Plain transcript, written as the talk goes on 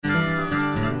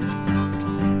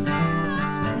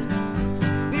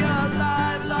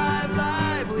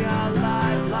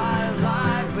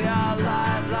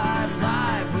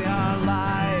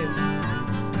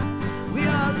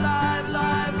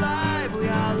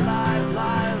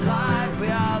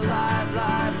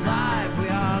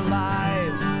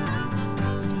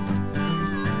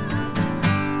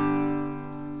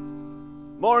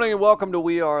morning and welcome to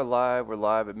We Are Live. We're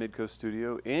live at Midcoast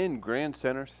Studio in Grand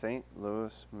Center, St.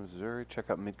 Louis, Missouri. Check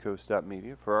out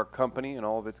midcoast.media for our company and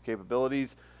all of its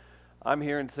capabilities. I'm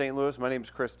here in St. Louis. My name is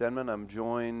Chris Denman. I'm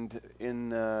joined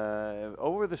in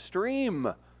over the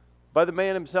stream by the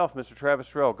man himself, Mr. Travis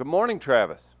Terrell. Good morning,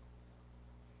 Travis.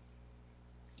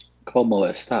 ¿Cómo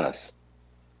estás,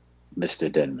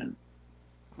 Mr. Denman?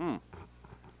 My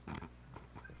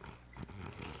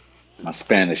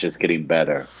Spanish is getting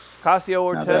better.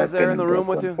 Casio Now that Ortez I've there been in the in room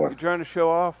with Brooklyn you? for- You trying to show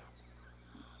off?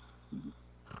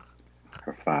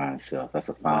 Her fine self. That's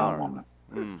a fine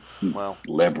woman. Well,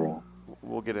 Liberal.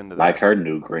 we'll get into that. Like her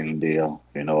new Green Deal,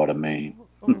 if you know what I mean.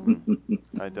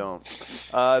 I don't.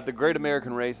 The Great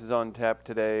American Race is on tap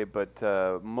today,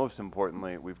 but most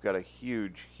importantly, we've got a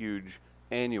huge, huge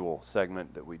annual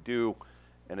segment that we do,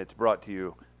 and it's brought to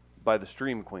you by the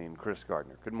Stream Queen, Chris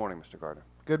Gardner. Good morning, Mr. Gardner.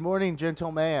 Good morning,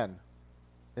 gentleman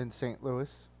in St.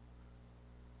 Louis.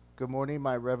 Good morning,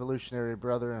 my revolutionary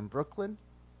brother in Brooklyn.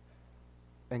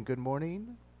 And good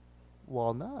morning,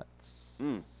 Walnuts.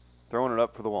 Throwing it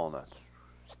up for the Walnuts.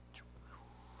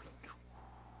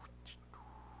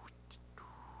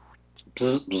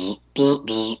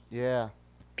 Yeah.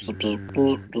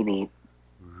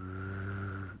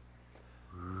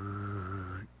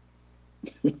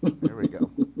 There we go.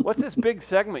 What's this big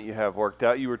segment you have worked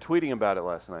out? You were tweeting about it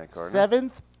last night, Gardner.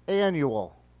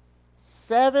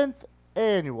 Seventh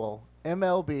annual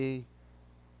MLB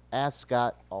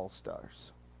Ascot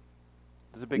All-Stars.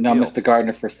 It's a big Now, deal. Mr.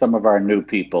 Gardner, for some of our new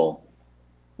people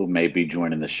who may be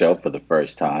joining the show for the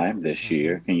first time this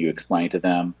year, can you explain to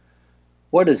them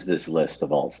what is this list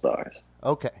of All-Stars?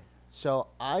 Okay, so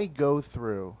I go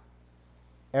through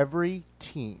every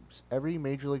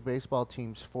Major League Baseball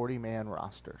team's 40-man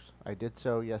rosters. I did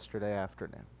so yesterday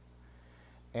afternoon.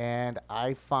 And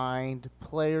I find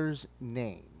players'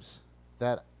 names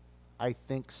that I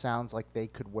think sounds like they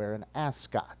could wear an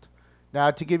ascot.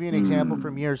 Now, to give you an example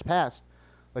from years past,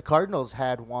 the Cardinals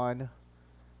had one.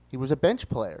 He was a bench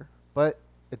player, but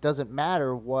it doesn't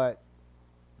matter what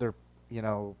their,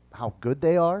 how good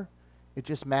they are. It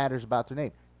just matters about their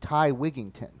name. Ty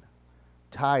Wigington.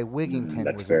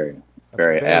 That's was very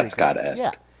good- Ascot-esque.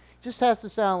 Yeah, just has to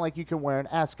sound like you can wear an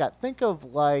ascot. Think of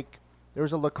like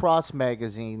there's a lacrosse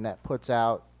magazine that puts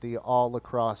out the all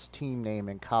lacrosse team name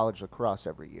in college lacrosse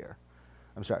every year.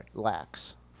 I'm sorry,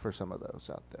 lax for some of those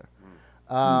out there.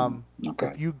 Okay.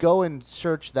 If you go and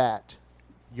search that,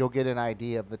 you'll get an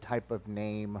idea of the type of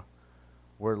name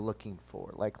we're looking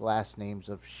for, like last names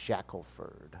of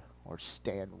Shackelford or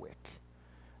Stanwyck.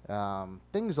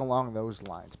 Things along those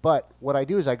lines. But what I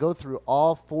do is I go through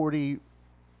all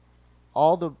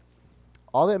the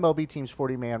MLB teams'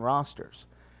 40-man rosters.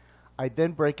 I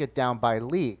then break it down by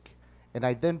league, and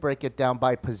I then break it down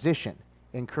by position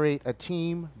and create a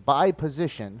team by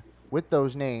position with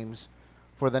those names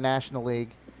for the National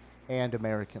League and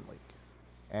American League.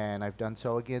 And I've done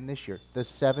so again this year, the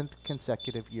 7th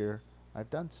consecutive year I've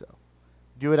done so.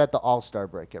 Do it at the All-Star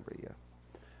break every year.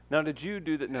 Now, did you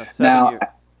do that? No, Now-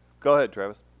 Go ahead,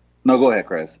 Travis. No, go ahead,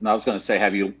 Chris. No, I was going to say,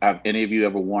 have any of you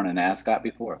ever worn an ascot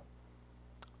before?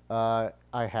 I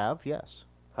have, yes.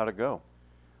 How'd it go?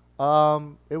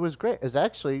 It was great. It was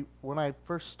actually when I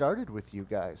first started with you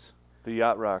guys. The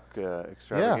Yacht Rock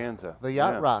extravaganza. The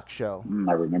Yacht Rock show.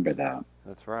 I remember that.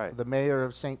 That's right. The mayor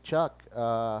of St. Chuck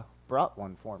brought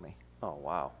one for me, Oh,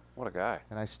 wow. What a guy.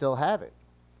 and I still have it.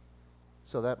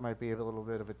 So that might be a little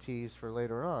bit of a tease for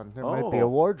later on. There might be Oh. a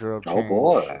wardrobe Oh, change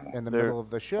boy. in the There- middle of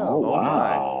the show. Oh,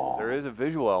 wow. My. There is a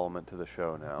visual element to the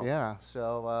show now. Yeah,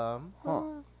 so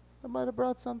I might have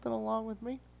brought something along with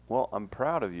me. Well, I'm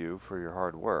proud of you for your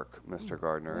hard work, Mr.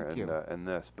 Gardner, thank you. and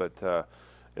this. But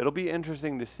it'll be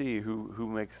interesting to see who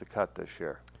makes the cut this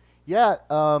year. Yeah,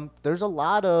 there's a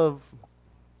lot of.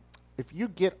 If you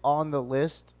get on the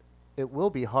list, it will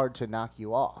be hard to knock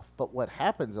you off. But what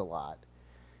happens a lot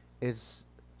is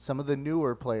some of the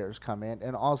newer players come in,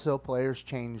 and also players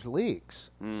change leagues.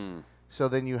 So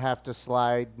then you have to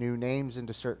slide new names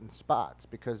into certain spots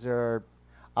because there are.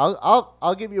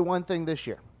 I'll give you one thing this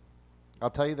year. I'll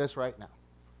tell you this right now.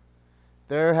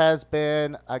 There has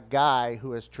been a guy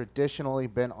who has traditionally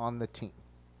been on the team,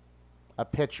 a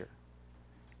pitcher,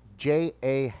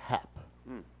 J.A. Happ.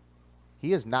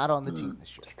 He is not on the team this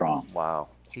year. Strong. Wow.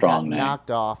 Strong He got name.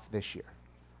 knocked off this year.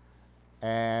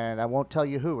 And I won't tell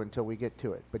you who until we get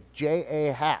to it. But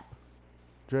J.A. Happ,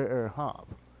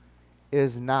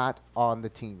 is not on the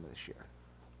team this year.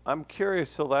 I'm curious.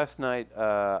 So last night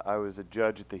I was a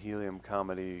judge at the Helium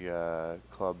Comedy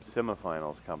Club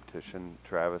semifinals competition.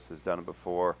 Travis has done it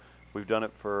before. We've done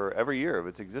it for every year of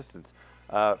its existence.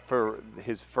 For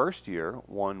his first year,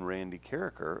 one Randy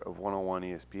Carricker of 101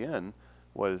 ESPN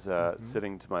was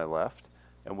sitting to my left,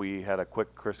 and we had a quick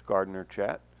Chris Gardner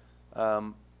chat.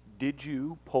 Did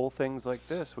you pull things like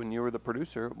this when you were the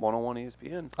producer at 101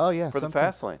 ESPN? Oh, yeah. For the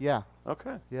Fast Lane? Yeah.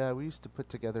 Okay. Yeah, we used to put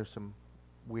together some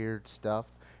weird stuff.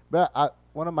 But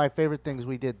one of my favorite things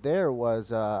we did there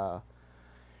was,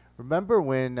 remember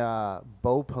when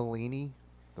Bo Pelini,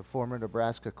 the former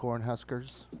Nebraska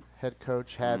Cornhuskers head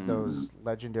coach, had those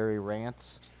legendary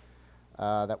rants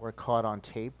that were caught on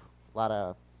tape? A lot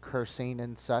of cursing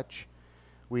and such.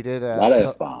 We did A lot of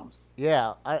F-bombs.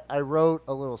 Yeah, I wrote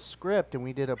a little script, and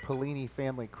we did a Pelini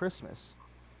family Christmas.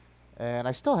 And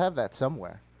I still have that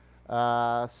somewhere. It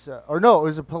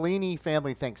was a Pelini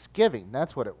family Thanksgiving.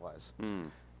 That's what it was.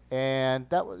 And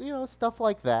that was, stuff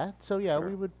like that. So yeah,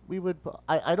 Sure. we would.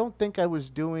 I don't think I was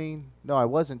doing. No, I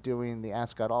wasn't doing the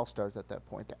Ascot All Stars at that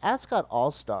point. The Ascot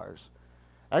All Stars,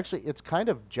 actually, it's kind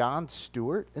of Jon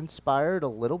Stewart inspired a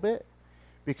little bit,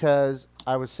 because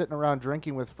I was sitting around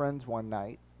drinking with friends one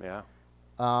night. Yeah.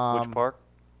 Which Which park?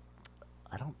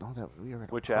 I don't know that we were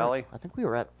at. Which a park. alley? I think we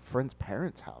were at a friend's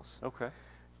parents' house. Okay.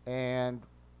 And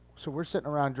so we're sitting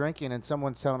around drinking, and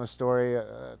someone's telling a story,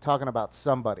 talking about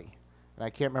somebody. And I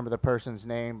can't remember the person's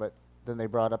name, but then they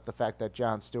brought up the fact that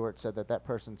Jon Stewart said that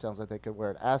person sounds like they could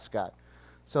wear an ascot.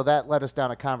 So that led us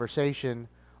down a conversation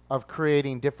of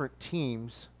creating different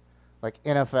teams, like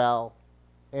NFL,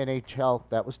 NHL,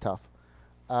 that was tough,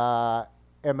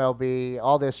 MLB,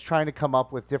 all this, trying to come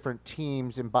up with different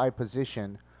teams and by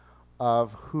position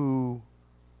of who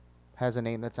has a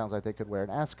name that sounds like they could wear an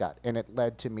ascot. And it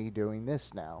led to me doing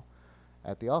this now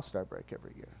at the All-Star break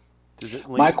every year. Does it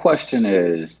My question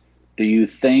is, do you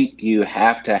think you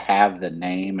have to have the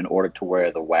name in order to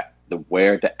wear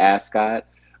the ascot?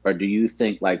 Or do you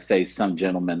think, like, say, some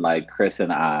gentlemen like Chris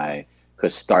and I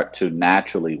could start to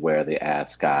naturally wear the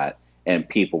ascot, and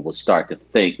people will start to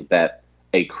think that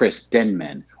a Chris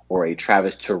Denman or a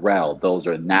Travis Terrell, those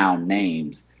are now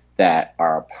names that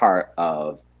are a part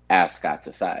of ascot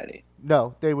society?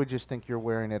 No, they would just think you're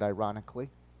wearing it ironically.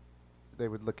 They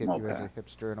would look at you as a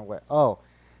hipster in a way. Oh,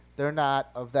 they're not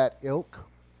of that ilk,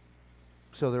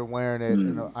 so they're wearing it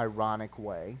in an ironic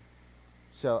way.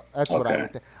 So that's what I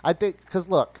would think. I think, because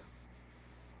look,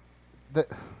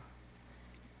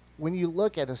 when you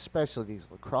look at especially these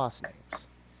lacrosse names,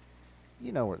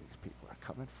 you know where these people are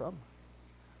coming from.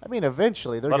 I mean,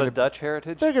 eventually they're going to Dutch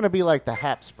heritage. They're going to be like the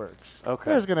Habsburgs. Okay.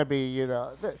 There's going to be,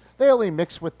 they only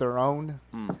mix with their own.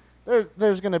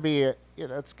 There's going to be,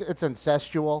 it's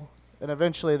incestual, and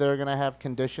eventually they're going to have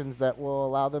conditions that will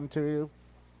allow them to,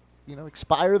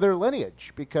 expire their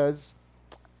lineage, because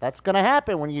that's going to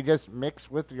happen when you just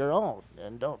mix with your own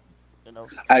and don't, you're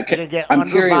going to get I'm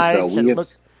curious though. underbites and look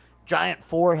giant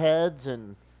foreheads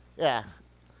and yeah.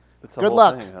 That's the Good whole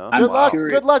luck. thing, huh?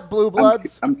 Good luck, Blue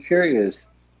Bloods. I'm curious.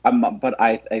 But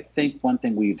I think one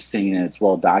thing we've seen, and it's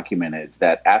well documented, is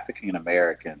that African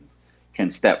Americans can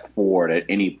step forward at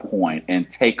any point and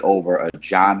take over a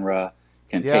genre,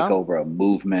 can take over a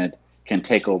movement, can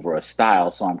take over a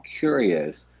style. So I'm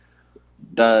curious,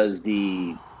 does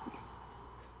the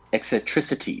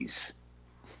eccentricities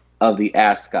of the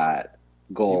ascot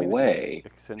go away?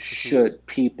 Should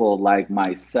people like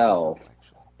myself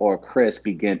or Chris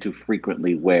begin to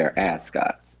frequently wear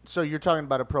ascots? So you're talking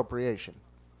about appropriation.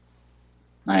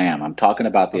 I am. I'm talking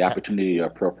about the opportunity to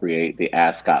appropriate the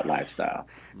ascot lifestyle.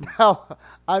 Now,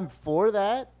 I'm for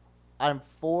that. I'm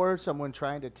for someone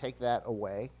trying to take that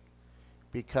away,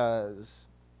 because,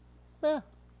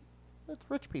 it's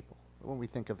rich people when we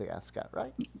think of the ascot,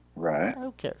 right? Right.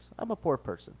 Who cares? I'm a poor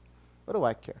person. What do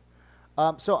I care?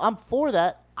 So I'm for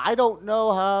that. I don't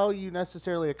know how you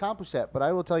necessarily accomplish that, but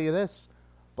I will tell you this.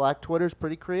 Black Twitter's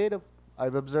pretty creative.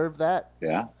 I've observed that.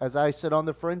 Yeah. As I sit on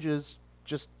the fringes,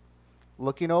 just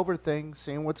looking over things,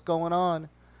 seeing what's going on.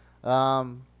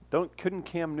 Couldn't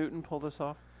Cam Newton pull this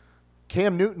off?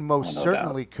 Cam Newton most no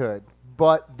certainly could,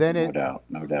 but then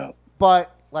no doubt.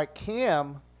 But like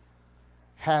Cam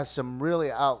has some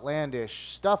really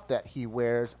outlandish stuff that he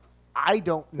wears. I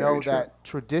don't know that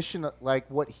traditional, like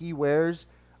what he wears,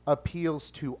 appeals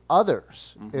to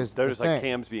others. Is There's the like thing.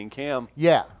 Cam's being Cam.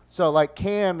 Yeah. So like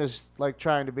Cam is like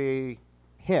trying to be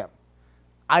him.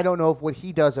 I don't know if what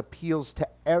he does appeals to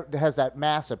has that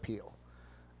mass appeal.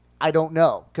 I don't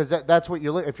know, because that's what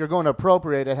you're. If you're going to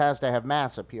appropriate, it has to have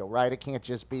mass appeal, right? It can't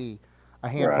just be a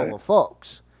handful of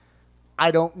folks.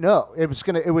 I don't know.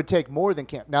 It would take more than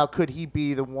Cam. Now, could he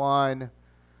be the one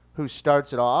who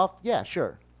starts it off? Yeah,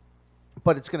 sure.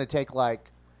 But it's going to take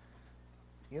like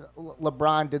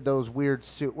LeBron did those weird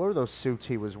suit. What were those suits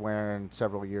he was wearing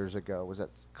several years ago? Was that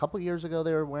a couple years ago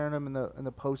they were wearing them in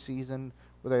the postseason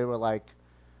where they were like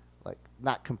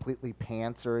not completely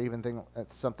pants or even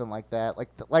something like that.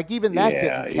 Like even that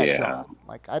didn't catch on.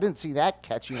 Like I didn't see that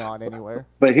catching on anywhere.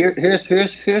 But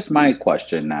here's my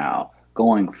question now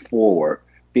going forward,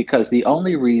 because the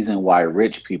only reason why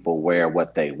rich people wear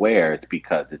what they wear is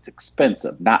because it's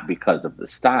expensive, not because of the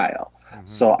style. Mm-hmm.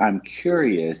 So I'm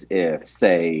curious if,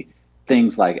 say,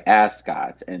 things like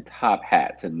ascots and top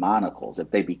hats and monocles, if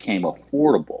they became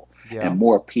affordable and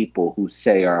more people who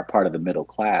say are a part of the middle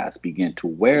class begin to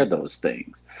wear those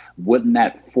things, wouldn't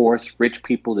that force rich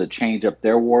people to change up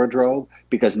their wardrobe?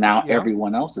 Because now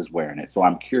everyone else is wearing it. So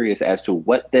I'm curious as to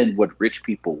what then would rich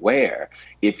people wear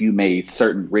if you made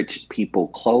certain rich people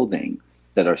clothing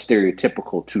that are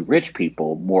stereotypical to rich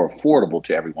people more affordable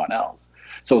to everyone else.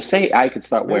 So say I could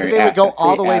start wearing ascots. They would go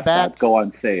all the way back. Go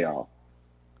on sale.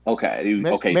 Okay.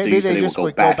 Maybe so they just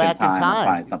would go back in time and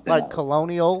find something like else.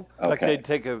 colonial. Okay. Like they'd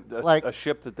take a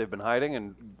ship that they've been hiding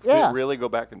and really go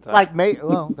back in time.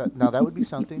 That would be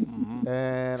something. Mm-hmm.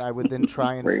 And I would then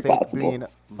try and fake being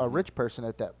a rich person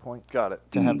at that point. Got it.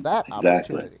 To have that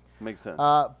opportunity. Makes sense.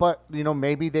 But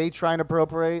maybe they try and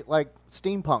appropriate like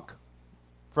steampunk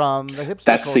from the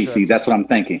hipster culture. See, that's what I'm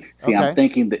thinking. I'm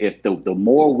thinking that if the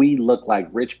more we look like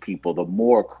rich people, the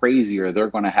more crazier they're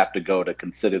going to have to go to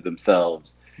consider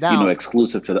themselves,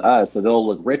 exclusive to us. So they'll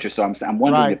look richer. So I'm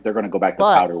wondering if they're going to go back to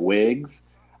powder wigs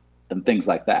and things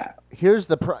like that. Here's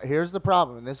the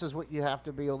problem, and this is what you have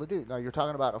to be able to do. Now you're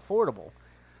talking about affordable.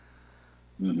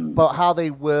 Mm-hmm. But how they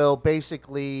will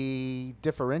basically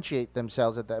differentiate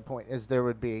themselves at that point is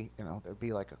there'd be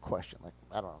like a question, like,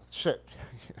 I don't know, shit.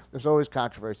 There's always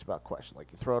controversy about questions, like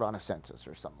you throw it on a census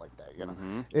or something like that,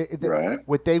 Mm-hmm. Right.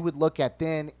 What they would look at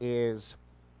then is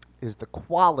the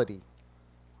quality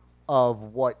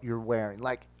of what you're wearing,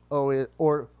 like, or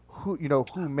who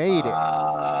made it,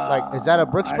 like, is that a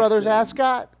Brooks Brothers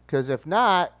ascot? Because if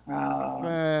not,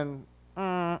 then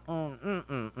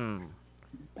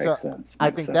Makes sense.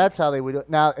 I think that's how they would do it.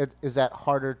 Now, is that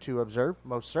harder to observe?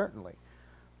 Most certainly.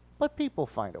 But people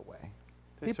find a way.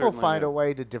 People find a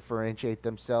way to differentiate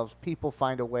themselves. People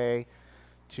find a way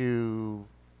to,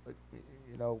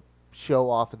 show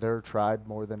off their tribe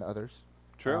more than others.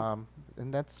 True.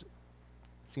 And that's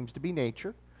seems to be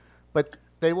nature. But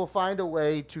they will find a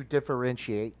way to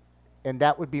differentiate, and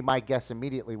that would be my guess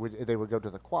immediately. They would go to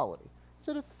the quality. Is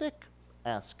it a thick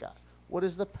ascot? What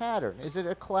is the pattern? Is it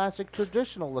a classic,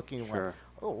 traditional-looking one?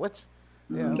 Oh, what's...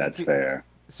 that's fair.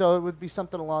 So it would be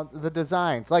something along the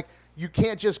designs. Like, you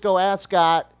can't just go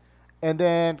ascot, and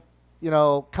then,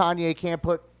 Kanye can't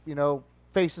put,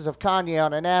 faces of Kanye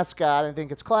on an ascot and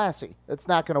think it's classy. It's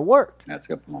not going to work. That's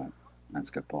a good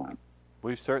point.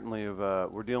 We certainly have...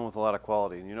 we're dealing with a lot of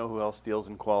quality. And you know who else deals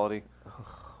in quality?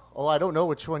 Oh, I don't know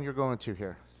which one you're going to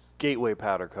here. Gateway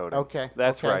Powder Coating. Okay.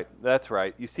 That's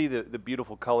right. You see the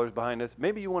beautiful colors behind us.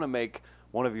 Maybe you want to make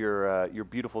one of your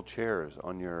beautiful chairs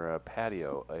on your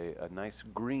patio a nice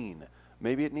green.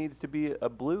 Maybe it needs to be a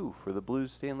blue for the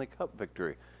Blues Stanley Cup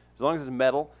victory. As long as it's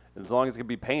metal, as long as it can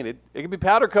be painted, it can be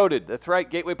powder coated. That's right.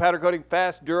 Gateway Powder Coating,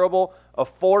 fast, durable,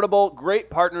 affordable, great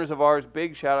partners of ours.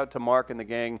 Big shout out to Mark and the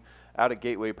gang out at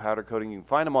Gateway Powder Coating. You can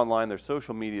find them online. Their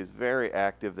social media is very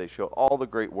active. They show all the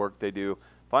great work they do.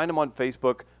 Find them on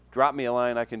Facebook. Drop me a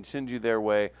line. I can send you their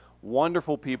way.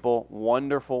 Wonderful people,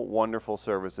 wonderful, wonderful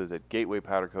services at Gateway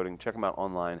Powder Coating. Check them out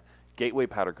online,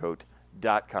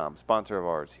 gatewaypowdercoat.com. Sponsor of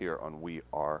ours here on We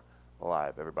Are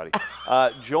Live, everybody.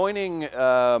 Joining,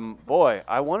 I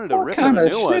wanted to rip him a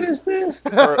new one. What kind of shit is this?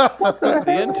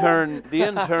 The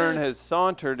intern has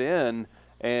sauntered in.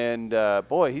 And,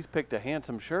 he's picked a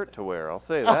handsome shirt to wear. I'll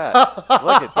say that.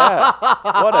 Look at that.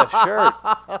 What a shirt.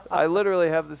 I literally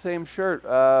have the same shirt.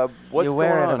 What's you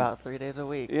wear going on? It about 3 days a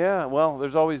week. Yeah, well,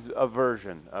 there's always a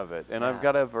version of it. And I've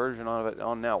got a version of it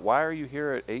on now. Why are you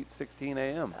here at 8:16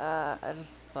 a.m.? I just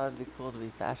thought it'd be cool to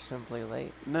be fashionably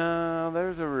late. No,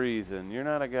 there's a reason. You're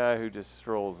not a guy who just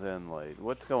strolls in late.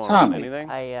 What's going Tommy, on?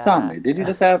 Anything? Tommy, did you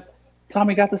just have...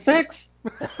 Tommy got the sex?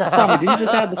 Tommy, did you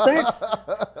just have the sex?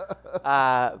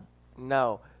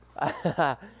 No.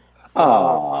 I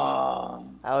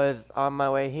was on my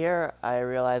way here. I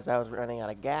realized I was running out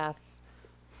of gas,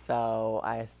 so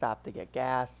I stopped to get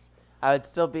gas. I would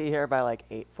still be here by like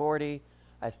 8:40.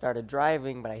 I started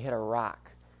driving, but I hit a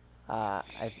rock.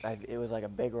 It was like a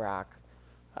big rock.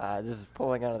 This is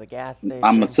pulling out of the gas station.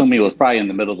 I'm assuming it was probably in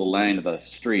the middle of the lane of the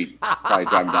street, probably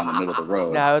driving down the middle of the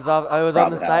road. No, I was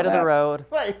on the side of the road.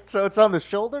 Wait, so it's on the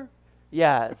shoulder?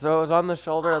 Yeah, so it was on the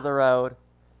shoulder of the road.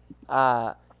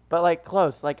 But like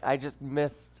close, like I just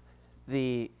missed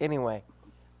the... Anyway,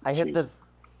 I hit Jeez. this.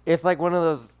 It's like one of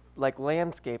those like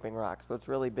landscaping rocks, so it's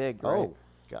really big, right? Oh,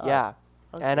 God. Yeah.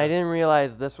 And I Okay. didn't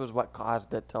realize this was what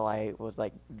caused it till I was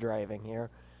like driving here.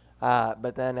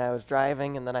 But then I was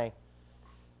driving, and then I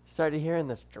started hearing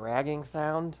this dragging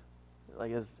sound,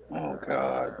 like this Oh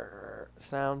God!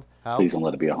 sound. How? Please don't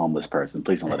let it be a homeless person.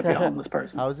 Please don't let it be a homeless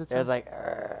person. How is it? It was sound? like,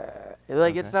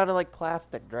 it Okay. sounded like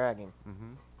plastic dragging.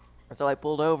 Mhm. So I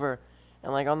pulled over,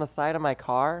 and like on the side of my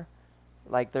car,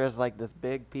 like there's like this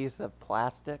big piece of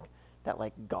plastic that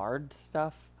like guards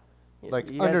stuff. Like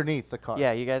You guys- underneath the car.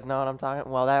 Yeah, you guys know what I'm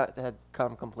talking. Well, that had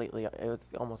come completely. It was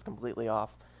almost completely off.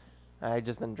 I had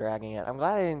just been dragging it. I'm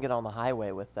glad I didn't get on the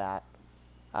highway with that,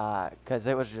 because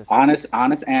it was just. Honest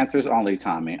answers only,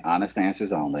 Tommy. Honest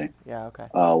answers only. Yeah. Okay.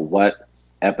 What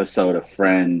episode of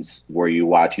Friends were you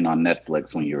watching on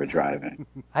Netflix when you were driving?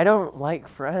 I don't like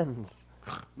Friends.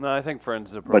 No, I think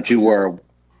Friends is appropriate. But you were.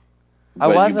 I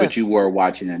wasn't. But you were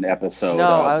watching an episode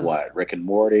No, I of was- what? Rick and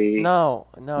Morty. No.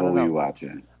 What No. were you No.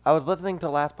 watching? I was listening to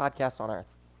Last Podcast on Earth.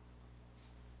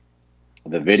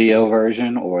 The video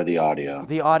version or the audio?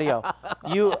 The audio.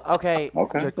 You okay?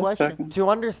 Okay. Good just question. checking. To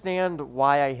understand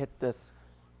why I hit this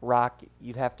rock,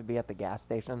 you'd have to be at the gas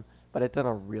station, but it's in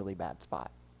a really bad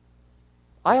spot.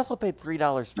 I also paid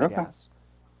 $3 for Okay. gas,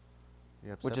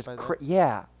 You upset which is by that?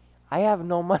 yeah. I have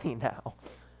no money now.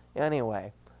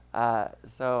 Anyway,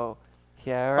 so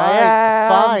here I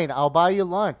am. Fine. I'll buy you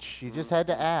lunch. You just had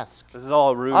to ask. This is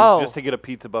all a ruse Oh. just to get a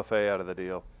pizza buffet out of the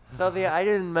deal. So I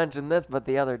didn't mention this, but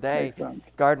the other day, Makes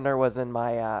sense. Gardner was in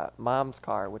my mom's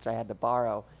car, which I had to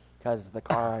borrow because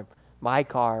my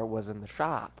car was in the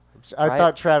shop. I Right?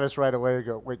 thought Travis right away would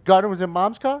go, wait, Gardner was in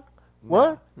Mom's car?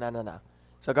 What? No.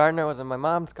 So Gardner was in my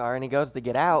mom's car, and he goes to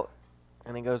get out,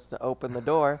 and he goes to open the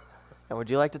door. And would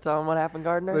you like to tell him what happened,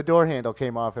 Gardner? The door handle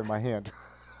came off in my hand.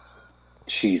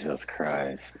 Jesus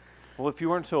Christ. Well, if you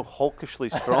weren't so hulkishly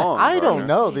strong. I don't Gardner.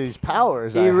 know these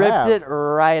powers. He I ripped have. it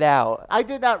right out. I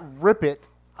did not rip it.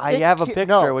 I It have a ca- picture.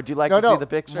 no, Would you like no, to no. see the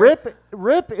picture?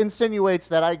 Rip insinuates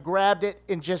that I grabbed it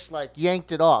and just like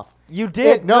yanked it off. You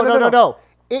did. No.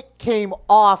 It came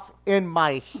off in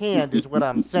my hand, is what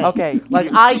I'm saying. Okay.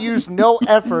 Like I used no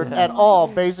effort at all,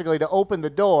 basically, to open the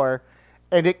door,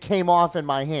 and it came off in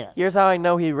my hand. Here's how I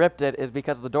know he ripped it is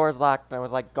because the door's locked, and I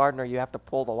was like, Gardner, you have to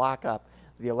pull the lock up.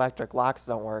 The electric locks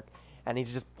don't work. And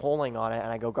he's just pulling on it, and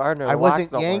I go, Gardner, the I locks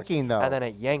wasn't don't work." yanking, though. And then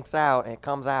it yanks out, and it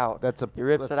comes out. He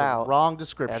rips that's it a out. wrong That's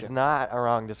description. not a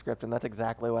wrong description. That's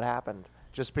exactly what happened.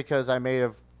 Just because I may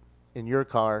have, in your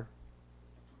car,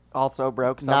 Also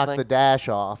broke knocked something. the dash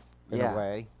off in Yeah. a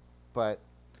way, but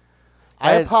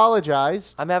I Guys,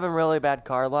 apologized. I'm having really bad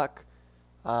car luck.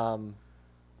 So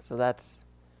that's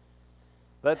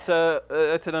That's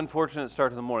an unfortunate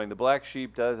start to the morning. The Black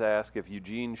Sheep does ask if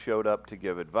Eugene showed up to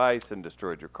give advice and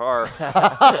destroyed your car.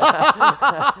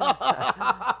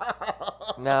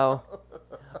 no.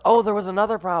 Oh, there was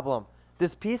another problem.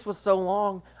 This piece was so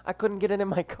long, I couldn't get it in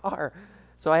my car.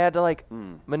 So I had to like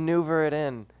maneuver it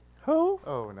in. Who?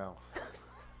 Oh no.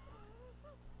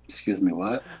 Excuse me,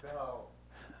 what?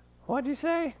 What'd you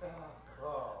say?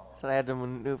 So I had to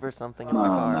maneuver something in Oh, my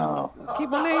car. no. Keep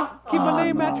my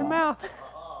name out your mouth.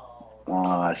 Oh,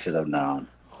 I should have known.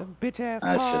 Some bitch ass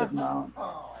I should have known.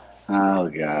 Oh,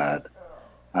 God.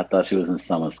 I thought she was in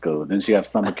summer school. Didn't she have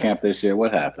summer camp this year?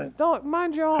 What happened? Don't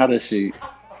mind your How did she?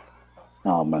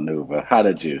 Oh, Maneuver. How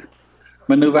did you?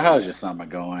 Maneuver, how's your summer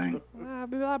going? It'd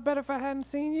be a lot better if I hadn't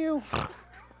seen you.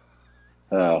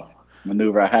 Oh,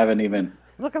 Maneuver, I haven't even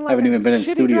Looking like a been in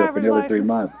shitty studio for driver's nearly 3 license.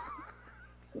 months.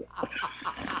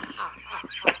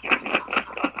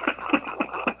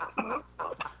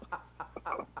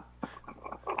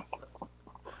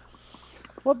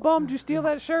 What bum did you steal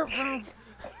that shirt from?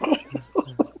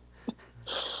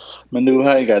 Maneuver,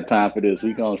 I ain't got time for this.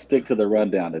 We're going to stick to the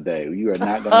rundown today. You are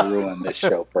not going to ruin this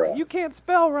show for us. You can't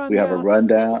spell rundown. We have a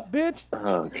rundown. Bitch,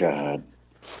 Oh, God.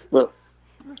 Look,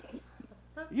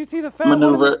 you see the fat one and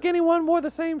Maneuver. the skinny one wore the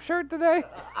same shirt today?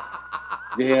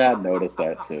 yeah, I noticed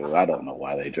that too. I don't know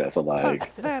why they dress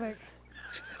alike. Pathetic.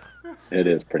 It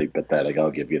is pretty pathetic.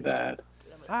 I'll give you that.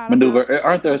 I don't Maneuver,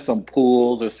 aren't there some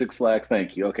pools or Six Flags?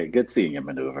 Thank you. Okay, good seeing you,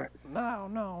 Maneuver. know.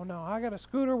 No. I got a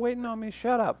scooter waiting on me.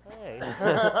 Shut up.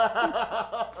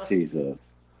 Jesus.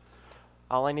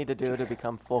 All I need to do to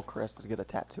become full Chris is get a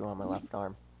tattoo on my left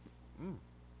arm.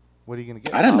 What are you gonna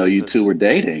get? I didn't know you Opposite. two were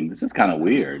dating. This is kind of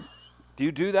weird. Do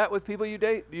you do that with people you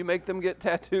date? Do you make them get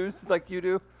tattoos like you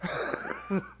do?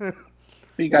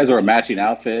 You guys are matching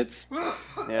outfits. Yeah.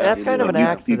 That's kind of an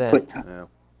accident. Yeah.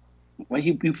 Well,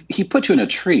 he put you in a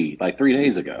tree like 3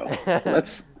 days ago. So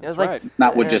that's It was right. like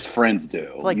not what yeah. just friends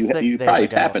do. It's like you 6 you days probably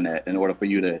ago. tapping it in order for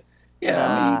you to Yeah, I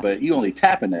Nah. mean, but you only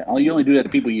tapping it. You only do that to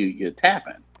people you're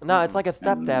tapping. No, it's like a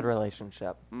stepdad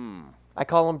relationship. Hmm. I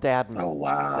call him Dadman. Oh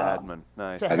wow. Dadman.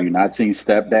 Nice. Have you not seen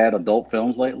stepdad adult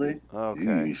films lately? Okay.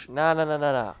 Yeesh.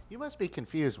 No. You must be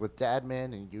confused with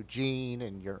Dadman and Eugene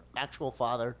and your actual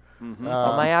father. Mhm.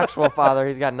 Well, my actual father,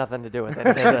 he's got nothing to do with any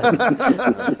of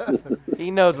this.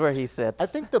 He knows where he sits. I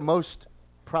think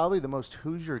probably the most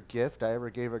Hoosier gift I ever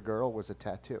gave a girl was a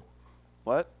tattoo.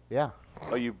 What? Yeah.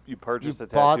 Oh, you purchased You a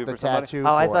bought tattoo the for somebody? tattoo.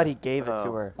 Oh, I for thought her. he gave it to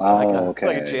Oh. her. Oh, Like a- okay.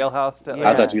 Like a jailhouse tattoo? Yeah.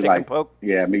 I thought you Stick like. and poke?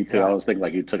 Yeah, me too. Yeah. I was thinking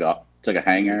like you took a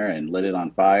hanger and lit it on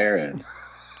fire and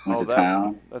went Oh, to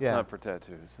town. That's Yeah. not for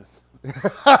tattoos. That's,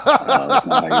 Oh, that's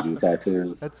not how you do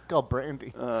tattoos. That's called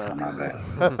brandy. Oh, my bad.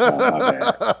 Oh, my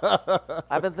bad.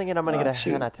 I've been thinking I'm going to Oh, get a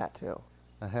shoot. henna tattoo.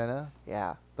 A henna?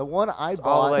 Yeah. The one I It's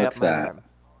all the bought. way What's up my that? arm.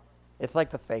 It's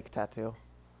like the fake tattoo.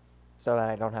 So that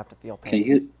I don't have to feel Can pain.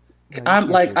 you? No, you I'm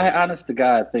can't like, do that. I honest to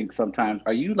God think sometimes,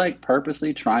 are you like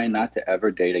purposely trying not to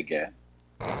ever date again?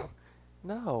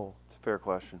 No. it's a fair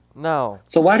question. No.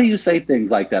 So why do you say things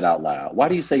like that out loud? Why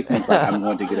do you say things like, I'm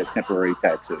going to get a temporary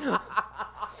tattoo?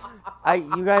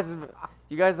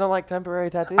 You guys don't like temporary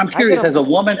tattoos? I'm curious, has a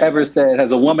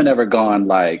woman ever gone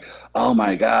like, oh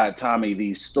my God, Tommy,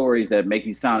 these stories that make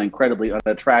you sound incredibly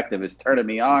unattractive is turning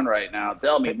me on right now.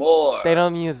 Tell me more. They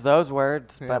don't use those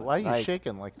words, Yeah, but why are you like,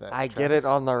 shaking like that? I get it Travis?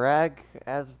 on the reg,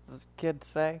 as the kids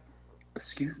say.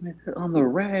 Excuse me, on the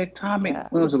reg, Tommy. Yeah.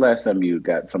 When was the last time you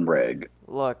got some reg?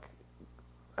 Look.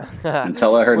 And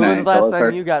tell her her When was name. the last Tell us time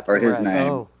her you got or some his reg? name.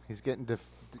 Oh, he's getting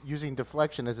using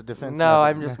deflection as a defense. No,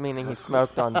 method. I'm just meaning he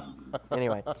smoked on.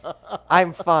 Anyway,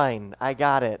 I'm fine. I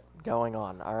got it going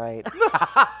on. All right.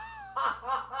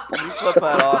 Can you flip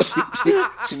that off?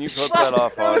 Can you flip that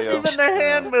off That was audio? even the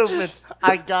hand movements.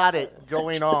 I got it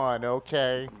going on.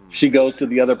 Okay. She goes to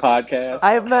the other podcast.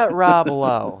 I have met Rob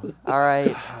Lowe. All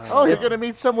right. Oh, you're gonna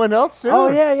meet someone else soon. Oh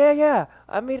yeah.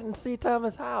 I'm meeting C.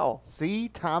 Thomas Howell. See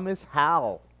Thomas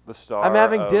Howell. The star. I'm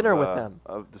having of, dinner with him.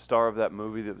 Of the star of that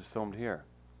movie that was filmed here,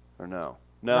 or no?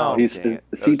 No. No. He's dang it.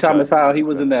 That see was Thomas John- Howell. He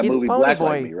was in that He's movie Pony Black Boy.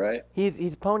 Like Me, right?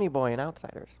 He's Pony Boy in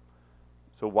Outsiders.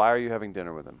 So why are you having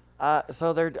dinner with him?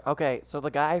 So they're okay. So the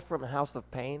guy from House of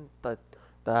Pain,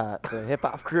 the hip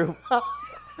hop group.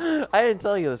 I didn't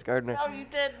tell you this, Gardner. No, you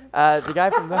didn't. The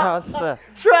guy from the house.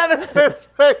 Travis's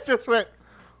face just went.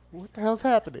 What the hell's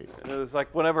happening? It was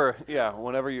like whenever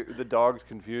the dog's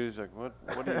confused, like what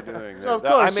are you doing? So, of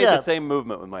That- I course, made yeah. the same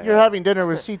movement with my You're head. having dinner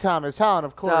with C. Thomas Howell, and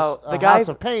of course, So, the House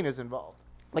guy- of Pain is involved.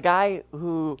 The guy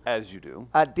who As you do.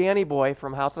 Danny Boy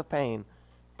from House of Pain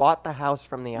bought the house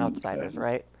from the Outsiders,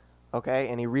 right? Okay,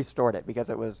 and he restored it because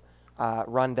it was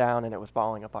run down and it was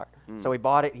falling apart. So he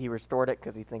bought it, he restored it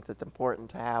because he thinks it's important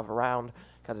to have around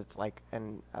because it's like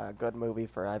a good movie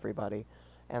for everybody.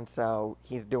 And so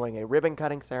he's doing a ribbon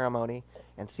cutting ceremony,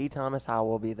 and C. Thomas Howell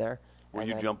will be there. Will and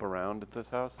you then- jump around at this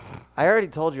house? I already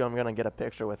told you I'm going to get a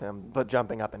picture with him, but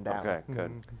jumping up and down. Okay,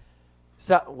 good.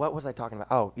 So what was I talking about?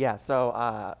 Oh, yeah.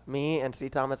 So me and C.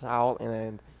 Thomas Howell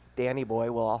and Danny Boy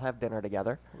will all have dinner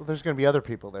together. Well, there's going to be other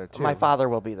people there too. My father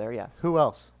will be there, yes. Who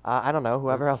else? I don't know.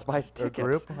 Whoever else buys A tickets.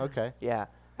 group? Okay. Yeah.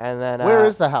 And then Where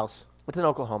is the house? It's in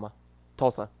Oklahoma,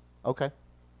 Tulsa. Okay.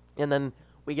 And then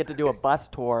we get to do a bus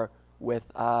tour with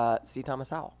C. Thomas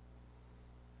Howell.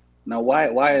 Now,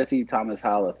 why is he Thomas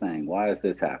Howell a thing? Why is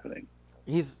this happening?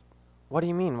 What do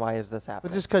you mean? Why is this But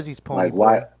happening? just because he's Pony Like Boy.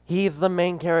 why? He's the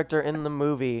main character in the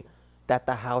movie that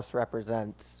the house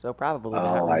represents. So probably that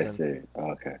Oh, I reason. see.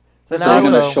 Okay. So So now you're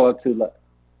gonna Also- show up to?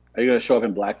 Are you gonna show up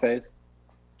in blackface?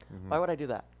 why would I do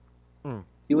that?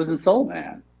 He was in Soul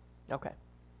Man. Okay.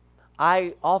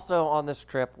 I also on this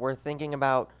trip we're thinking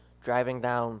about driving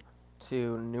down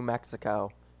to New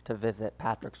Mexico to visit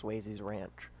Patrick Swayze's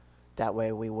ranch. That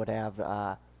way we would have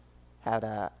had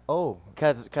a Oh,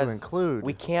 because to include.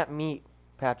 we can't meet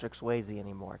Patrick Swayze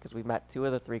anymore because we've met two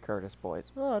of the three Curtis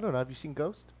boys. Oh, I don't know. Have you seen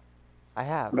Ghost? I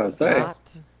have. I'm gonna say.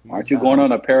 Not- Aren't you going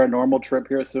on a paranormal trip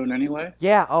here soon anyway?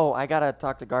 Yeah. Oh, I gotta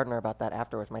talk to Gardner about that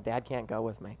afterwards. My dad can't go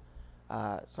with me,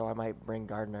 so I might bring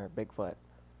Gardner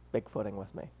Bigfooting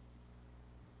with me.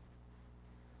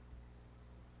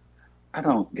 I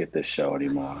don't get this show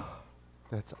anymore.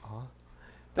 That's odd.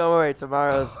 Don't worry,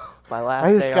 tomorrow's my last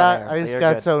I day just on got air, I so just you're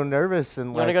got good. so nervous and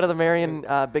You want to like. go to the Marion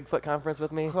Bigfoot conference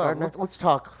with me, Hold on, Gardner? let's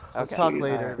talk. Let's Okay. talk Jesus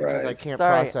later because I Christ. can't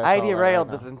Sorry, process. I all that derailed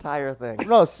right this now. entire thing.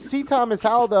 No, C. Thomas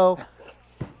Howell though,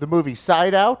 the movie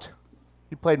Side Out.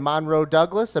 He played Monroe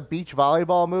Douglas, a beach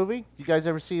volleyball movie. You guys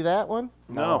ever see that one?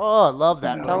 No. Oh, I love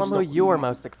that. No. Tell movie. him who you were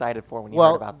most excited for when you heard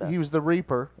Well, about this. he was the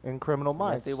Reaper in Criminal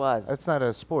Minds. he was. That's not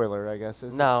a spoiler, I guess.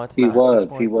 Is it? No, it's He not. was.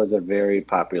 point. He was a very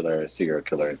popular serial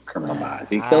killer in Criminal Minds.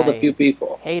 He killed a I- few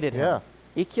people. Hated him. Yeah.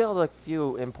 He killed a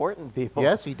few important people.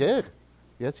 Yes, he did.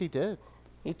 Yes, he did.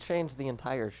 He changed the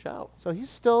entire show. So he's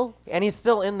still. And he's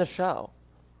still in the show.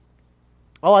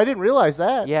 Oh, I didn't realize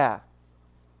that. Yeah.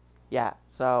 Yeah.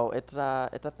 So it's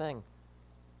a thing.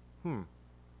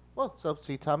 Well, so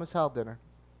see Thomas Howell dinner.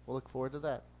 We'll look forward to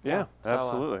that. Yeah, So,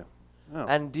 absolutely. Yeah.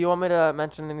 And do you want me to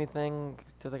mention anything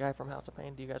to the guy from House of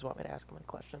Pain? Do you guys want me to ask him any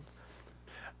questions?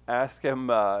 Ask him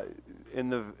in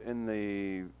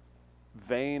the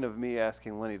vein of me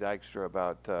asking Lenny Dykstra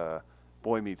about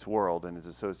Boy Meets World and his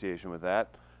association with that.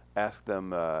 Ask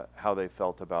them how they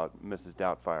felt about Mrs.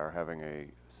 Doubtfire having a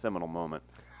seminal moment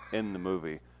in the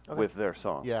movie with their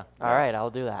song. Yeah. All right, I'll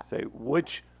do that. Say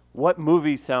what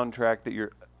movie soundtrack that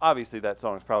you're obviously that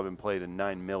song's probably been played in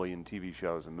 9 million TV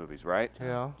shows and movies, right?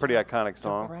 Yeah. Pretty iconic Jump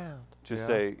song. around. Just Yeah.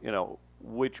 say,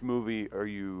 which movie are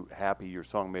you happy your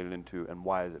song made it into, and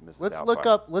why is it Mrs. Let's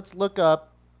Doubtfire? Let's look up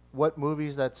what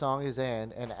movies that song is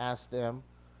in and ask them,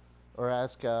 or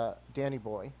ask Danny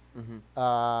Boy,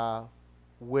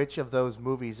 which of those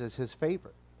movies is his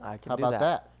favorite. I can How do about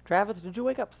that? Travis, did you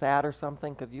wake up sad or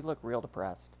something? Because you look real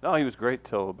depressed. No, he was great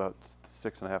till about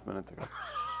 6.5 minutes ago.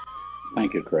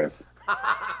 Thank you, Chris.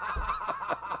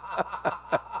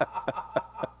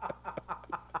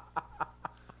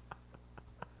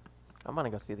 I'm going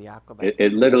to go see the Aquabat.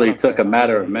 It literally took a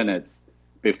matter of minutes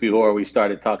before we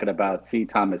started talking about C.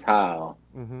 Thomas Howell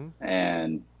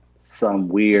and some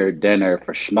weird dinner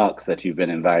for schmucks that you've been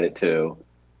invited to.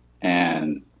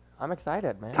 And I'm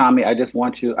excited, man. Tommy, I just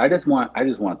want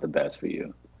the best for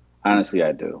you. Honestly,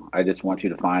 I do. I just want you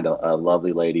to find a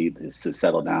lovely lady to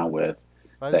settle down with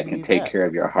Why does that he can need take that? care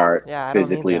of your heart Yeah, I don't need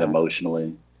physically and that.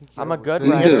 emotionally. I'm a good He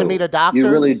You has writer. to do. meet a doctor. You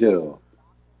really do.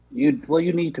 You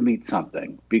need to meet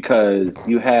something because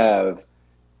you have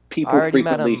people Already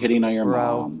met frequently him, hitting on your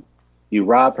bro. mom. You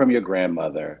rob from your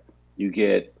grandmother. You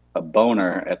get a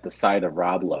boner at the sight of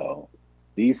Rob Lowe.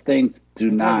 These things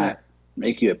do not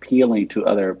make you appealing to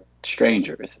other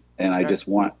strangers, and I Right. just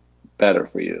want better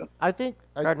for you. I think.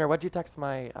 Gardner, what'd you text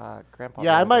my grandpa?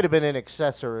 Yeah, the I other might day? have been an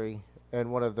accessory in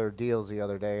one of their deals the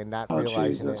other day and not Oh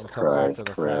realizing Jesus it until Christ, after the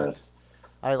fact. Chris!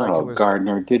 I like Oh it was.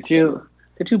 Gardner, did you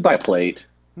buy a plate?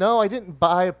 No, I didn't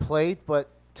buy a plate, but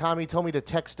Tommy told me to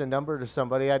text a number to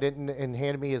somebody. I didn't, and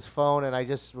handed me his phone, and I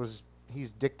just was.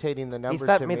 He's dictating the number He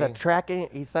sent to me the tracking.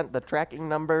 He sent the tracking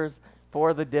numbers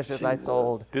for the dishes I Jesus.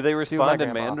 sold. Do they my respond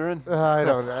in grandma. Mandarin? I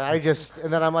don't know. I just,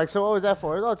 and then I'm like, so what was that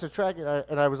for? Oh, it's a tracking.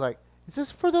 And I was like, is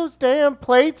this for those damn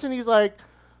plates? And he's like,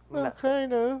 well, No.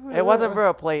 kind of. It wasn't for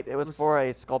a plate. It was for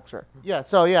a sculpture. Yeah.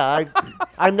 So yeah,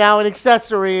 I'm now an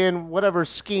accessory in whatever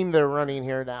scheme they're running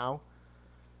here now.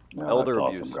 No, Elder that's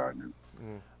abuse. awesome, Gardner.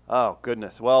 Oh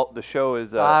goodness. Well, the show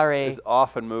is Sorry. is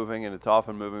off and moving, and it's off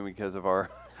and moving because of our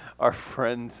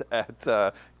friends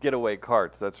at Getaway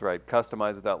Carts. That's right.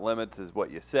 Customize without limits is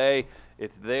what you say.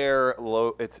 It's their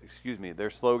their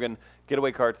slogan,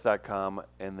 getawaycarts.com,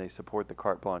 and they support the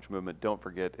Carte Blanche movement. Don't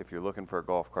forget, if you're looking for a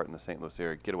golf cart in the St. Louis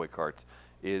area, Getaway Carts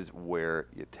is where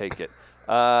you take it.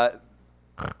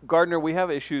 Gardner, we have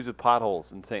issues with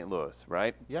potholes in St. Louis,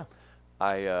 right? Yeah.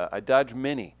 I dodge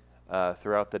many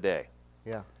throughout the day.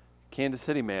 Yeah. Kansas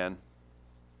City man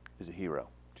is a hero.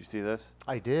 Did you see this?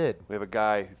 I did. We have a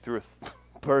guy who threw a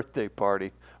birthday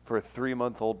party for a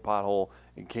 3-month-old pothole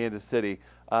in Kansas City.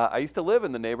 I used to live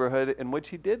in the neighborhood in which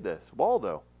he did this.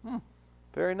 Waldo.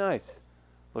 Very nice.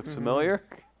 Looks familiar.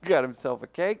 Got himself a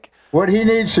cake. What he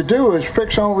needs to do is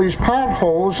fix all these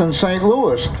potholes in St.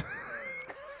 Louis.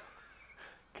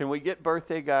 Can we get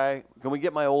birthday guy? Can we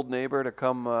get my old neighbor to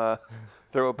come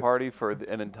throw a party for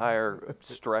an entire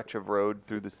stretch of road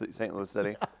through the St. Louis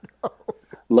city?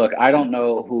 Look, I don't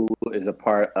know who is a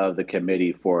part of the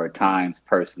committee for Times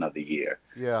Person of the Year,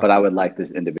 Yeah. but I would like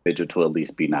this individual to at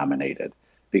least be nominated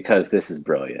because this is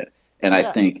brilliant. And Yeah.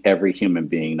 I think every human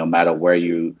being, no matter where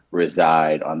you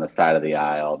reside on the side of the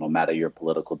aisle, no matter your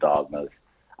political dogmas,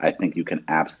 I think you can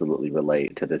absolutely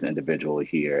relate to this individual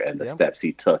here and the Yeah. steps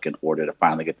he took in order to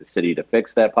finally get the city to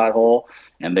fix that pothole.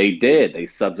 And they did. They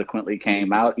subsequently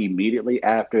came out immediately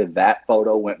after that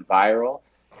photo went viral.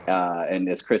 And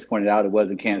as Chris pointed out, it was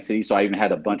in Kansas City. So I even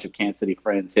had a bunch of Kansas City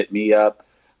friends hit me up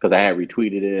because I had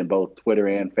retweeted it in both Twitter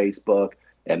and Facebook.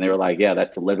 And they were like, yeah,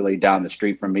 that's literally down the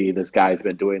street from me. This guy's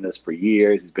been doing this for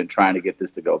years. He's been trying to get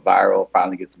this to go viral,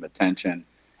 finally get some attention.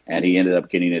 And he ended up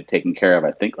getting it taken care of,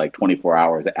 I think, like 24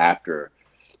 hours after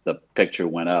the picture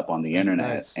went up on the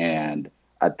internet. nice. And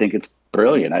I think it's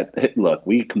brilliant. Look,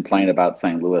 we complain about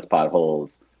St. Louis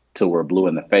potholes till we're blue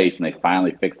in the face, and they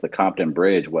finally fixed the Compton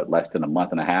Bridge, less than a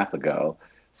month and a half ago.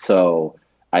 So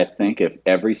I think if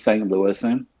every St.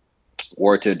 Louisan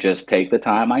were to just take the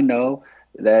time, I know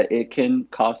that it can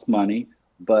cost money,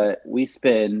 but we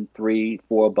spend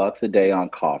 $3-4 a day on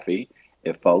coffee.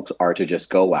 If folks are to just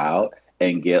go out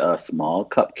and get a small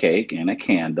cupcake and a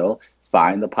candle,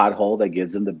 find the pothole that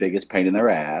gives them the biggest pain in their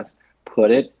ass,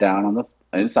 put it down on the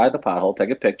inside the pothole, take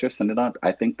a picture, send it on.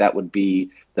 I think that would be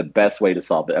the best way to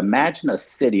solve it. Imagine a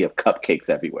city of cupcakes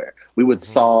everywhere. We would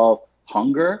solve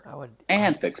hunger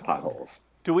and fix potholes.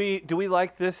 Do we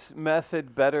like this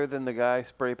method better than the guy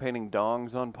spray painting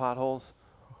dongs on potholes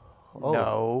Oh.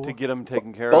 No. to get them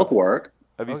taken care Both of? work.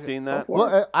 Have you seen that? Both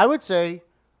work. Well, I would say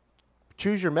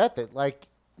choose your method. Like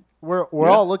we're Yeah.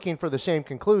 all looking for the same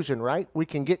conclusion, right? We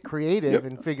can get creative Yep.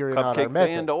 and figuring out our Cupcakes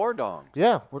method. and or dongs.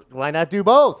 Yeah, why not do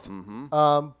both? Mm-hmm.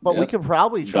 But we Yep. could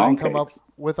probably try and come up Dong cakes.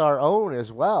 with our own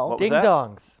as well. What was Ding that?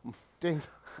 dongs. Ding.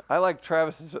 I like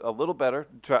Travis's a little better.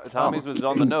 Tommy's was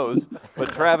on the nose,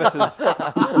 but Travis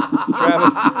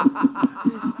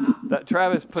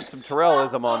put some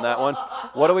Terrellism on that one.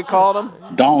 What do we call them?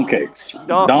 Dong cakes.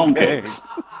 Dong Dong cakes.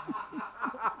 cakes.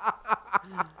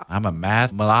 I'm a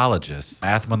mathemologist.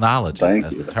 Mathemologist, Thank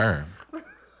that's you. the term.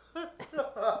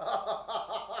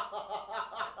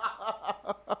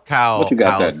 Cow. What you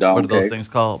got there, house. dong What are those cakes? things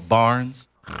called? Barns.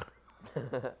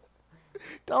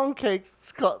 Dong cakes.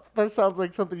 That sounds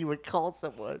like something you would call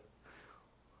someone.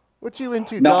 What you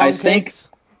into, No, dong I think- cakes?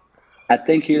 I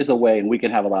think here's a way, and we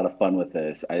can have a lot of fun with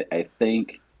this. I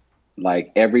think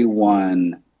like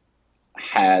everyone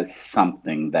has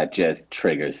something that just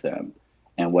triggers them.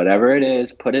 And whatever it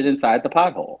is, put it inside the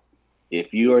pothole.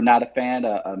 If you are not a fan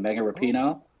of Megan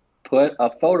Rapinoe, put a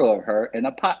photo of her in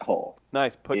a pothole.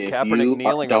 Nice. Put If Kaepernick you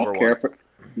kneeling don't over care one. for,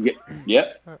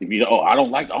 yep. If you I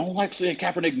don't like seeing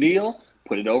Kaepernick kneel,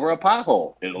 put it over a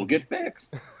pothole. It'll get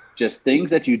fixed. Just things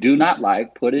that you do not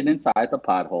like, put it inside the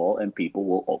pothole, and people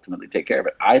will ultimately take care of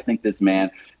it. I think this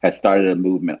man has started a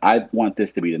movement. I want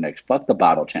this to be the next fuck the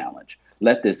bottle challenge.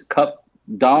 Let this cup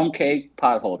dong cake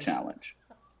pothole challenge.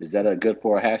 Is that a good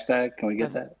for a hashtag? Can we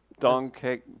get that? Dong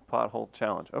cake pothole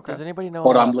challenge. Okay. Does anybody know?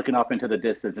 Hold on, I'm looking off into the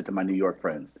distance into my New York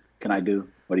friends. Can I do?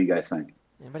 What do you guys think?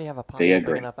 Anybody have a pot They big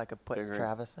agree. enough I could put They agree.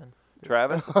 Travis in?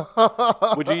 Travis?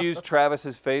 Would you use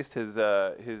Travis's face, his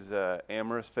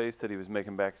amorous face that he was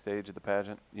making backstage at the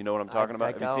pageant? You know what I'm talking about?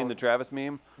 I Have you seen the don't. Travis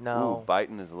meme? No. Ooh,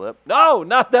 biting his lip. No,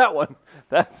 not that one.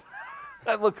 That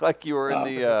looked like you were in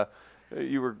the.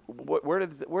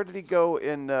 Where did he go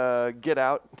in Get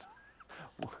Out?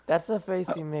 That's the face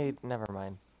you made. Never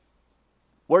mind.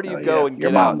 Where do you Oh, go yeah. and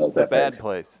Your Get mom Out? knows The that bad face.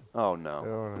 place. Oh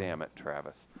no! Oh. Damn it,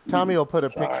 Travis. Tommy will put a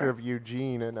Sorry. picture of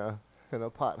Eugene in a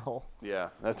pothole. Yeah,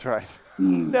 that's right.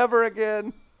 Mm. Never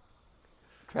again.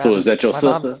 So is that your my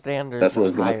mom's sister? standards That's what are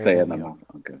it's gonna higher say than in the you. mouth.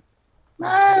 Okay.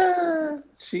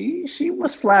 She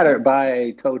was flattered by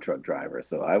a tow truck driver,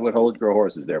 so I would hold your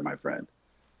horses there, my friend.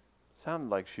 Sounded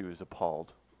like she was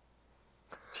appalled.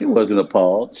 She wasn't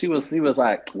appalled. She was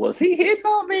like, was he hitting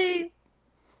on me?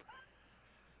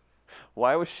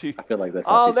 Why was she? I feel like that's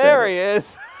how Oh, she said there it. he is.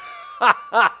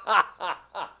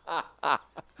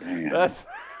 Damn.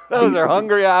 Those used are to be-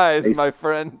 hungry eyes, I used- my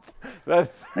friend.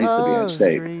 That's I used to be in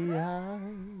shape Hungry eyes.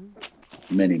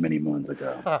 many, many moons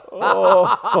ago.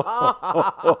 oh.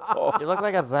 You look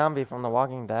like a zombie from The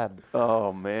Walking Dead.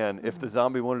 Oh man, if the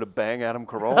zombie wanted to bang Adam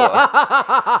Carolla,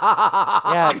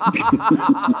 Yeah.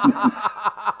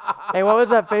 Hey, what was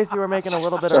that face you were making a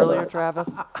little bit Shut earlier, up. Travis?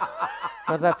 What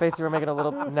was that face you were making a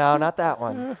little? No, not that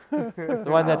one. The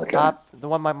one that's Okay. top. The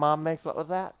one my mom makes. What was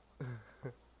that?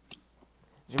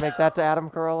 Did you make that to Adam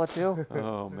Carolla too?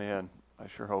 oh man, I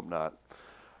sure hope not.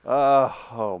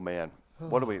 Oh man,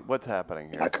 what's happening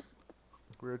here?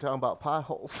 We were talking about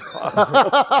potholes.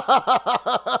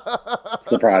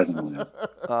 Surprisingly.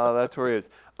 That's where he is.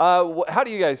 How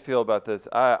do you guys feel about this?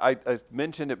 I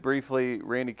mentioned it briefly.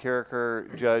 Randy Carricker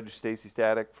judged Stacey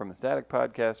Static from the Static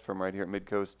podcast from right here at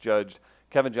Midcoast. Judged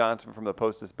Kevin Johnson from the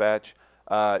Post-Dispatch.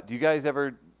 How do you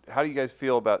guys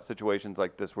feel about situations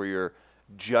like this where you're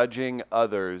judging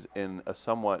others in a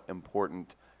somewhat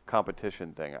important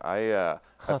competition thing? I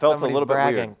felt a Somebody's little bit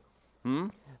bragging.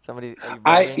 weird. Somebody. Are you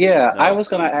bragging? I No. was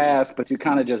gonna ask, but you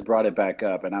kind of just brought it back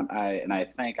up, and I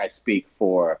think I speak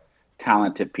for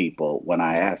talented people when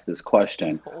I ask this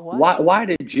question. What? Why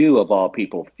did you, of all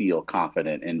people, feel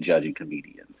confident in judging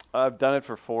comedians? I've done it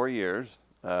for 4 years.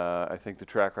 I think the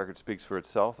track record speaks for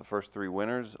itself. The first 3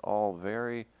 winners, all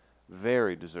very,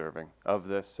 very deserving of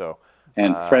this. So,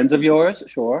 And friends of yours,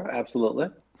 sure, absolutely.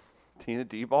 Tina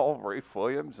Deball, Rafe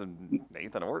Williams, and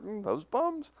Nathan Orton, those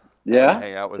bums. Yeah,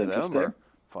 hang out with that's them interesting. or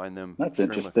find them. That's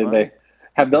extremely interesting. funny. They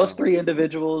have those 3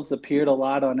 individuals appeared a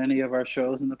lot on any of our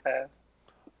shows in the past.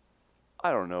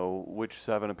 I don't know which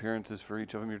 7 appearances for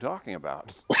each of them you're talking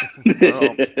about.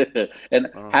 And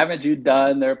Oh. haven't you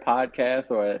done their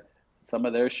podcast or some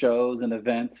of their shows and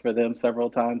events for them several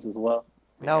times as well?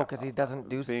 No, because he doesn't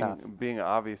do stuff. Being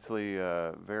obviously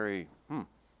very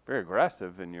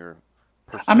aggressive in your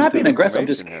pursuit I'm not of being aggressive. I'm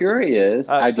just information here. curious.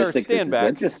 I Sir, just think stand this back. is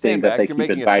interesting Stand that back. they You're keep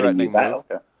making a inviting you threatening back. move.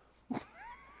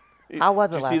 Okay. How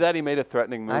was it Did you last see that? He made a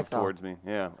threatening I move saw. towards me.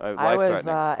 Yeah, I life was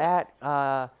threatening.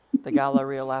 at the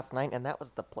Galleria last night, and that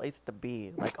was the place to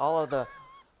be. Like all of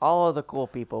the cool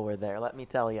people were there. Let me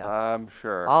tell you, I'm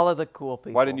sure. all of the cool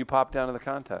people. Why didn't you pop down to the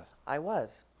contest? I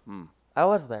was. Hmm. I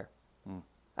was there. Hmm.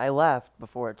 I left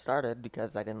before it started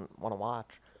because I didn't want to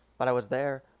watch, but I was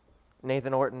there.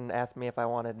 Nathan Orton asked me if I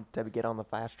wanted to get on the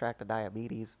fast track to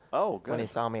diabetes Oh, good. when he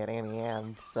saw me at Annie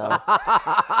Ann's. So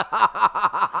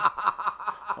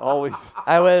Always,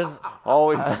 I was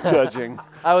judging.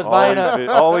 I was buying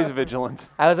always vigilant.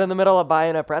 I was in the middle of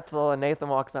buying a pretzel, and Nathan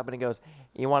walks up and he goes,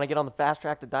 "You want to get on the fast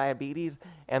track to diabetes?"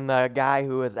 And the guy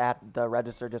who was at the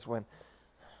register just went,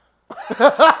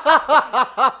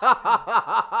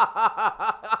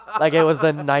 like it was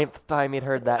the 9th time he'd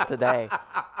heard that today.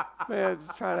 Man,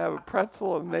 just trying to have a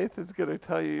pretzel, and Nathan's gonna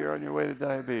tell you you're on your way to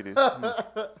diabetes.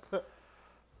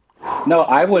 No,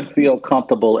 I would feel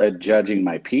comfortable at judging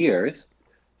my peers.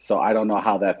 So I don't know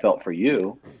how that felt for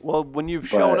you. Well, when you've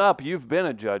shown But- up, you've been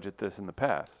a judge at this in the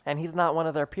past. And he's not one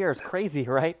of their peers. Crazy,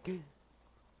 right?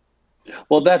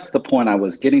 Well, that's the point I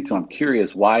was getting to. I'm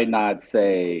curious, why not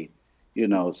say,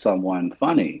 someone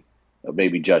funny, or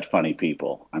maybe judge funny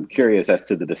people? I'm curious as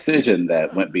to the decision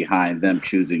that went behind them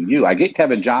choosing you. I get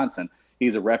Kevin Johnson.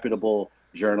 He's a reputable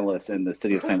journalist in the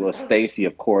city of St. Louis. Stacy,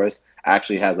 of course,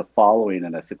 actually has a following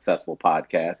and a successful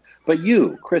podcast. But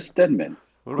you, Chris Stedman.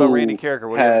 What about who Randy Carricker?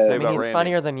 What do you have to has- say I mean, about he's Randy?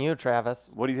 funnier than you, Travis.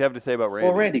 What do you have to say about Randy?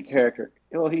 Well, Randy Carricker,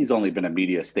 he's only been a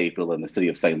media staple in the city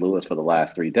of St. Louis for the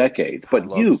last 3 decades. I But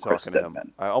love you, talking Chris to him.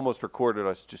 Stedman. I almost recorded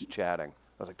us just chatting. I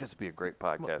was like, this would be a great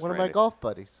podcast, One of my Randy. golf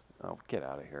buddies. Oh, get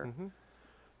out of here. Mm-hmm.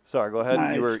 Sorry, go ahead.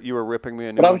 Nice. You were ripping me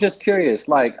a new But I one? was just curious,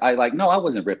 no, I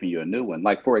wasn't ripping you a new one.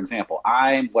 Like, for example,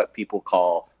 I'm what people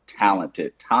call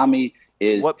talented. Tommy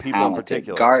is What people in talented.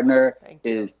 particular? Gardner Thank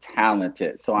you. is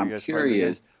talented. So You I'm guys friends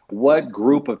curious, what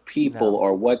group of people No.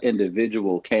 or what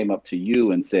individual came up to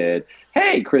you and said,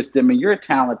 "Hey, Chris Dimon, you're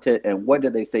talented," and what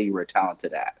did they say you were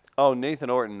talented at? Oh, Nathan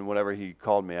Orton, whenever he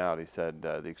called me out, he said,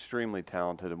 the extremely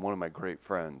talented and one of my great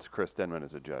friends, Chris Denman,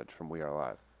 is a judge from We Are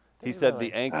Live. He he said really?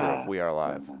 the anchor of We Are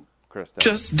Live, Chris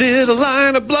Denman. Just did a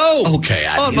line of blow. Okay,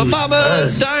 on my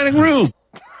mama's dining room.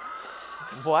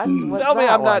 What? What's Tell me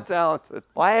that I'm one? not talented.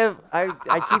 Why have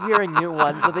I keep hearing new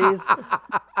ones of these?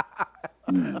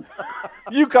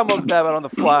 You come up with that on the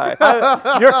fly.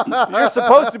 You're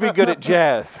supposed to be good at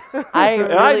jazz. I And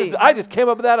really, I just came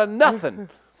up with that on nothing.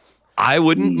 I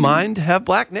wouldn't mind to have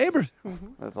black neighbors.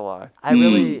 That's a lie. I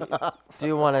really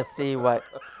do want to see what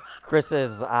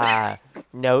Chris's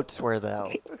notes were,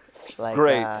 though. Like,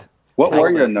 Great. What were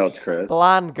Killed your it. notes, Chris?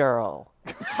 blonde girl,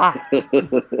 hot,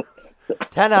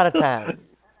 10 out of 10,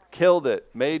 Killed it.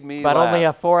 Made me but laugh. only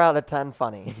a 4 out of 10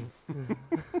 funny.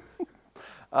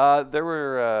 There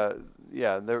were,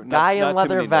 there Guy in not too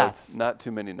leather many notes. vest. Not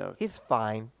too many notes. He's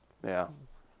fine. Yeah.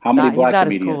 How many he's black not as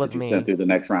comedians cool as did you me. send through the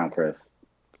next round, Chris?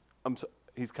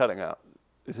 He's cutting out.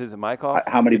 Is his mic off?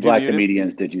 How many Did you black mute him?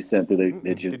 comedians did you send through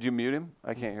the? Did you mute him?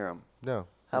 I can't hear him. No.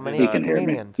 How Is many it He can hear me.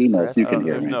 comedians? He knows Chris? you can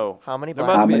hear There's me. no. How many There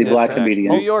black must be many black disconnect.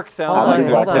 comedians? New York sounds Hold How like many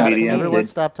on, black hold on. comedians Everyone did-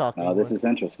 stop talking. Oh, this is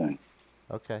interesting.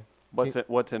 Okay.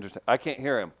 What's interesting? I can't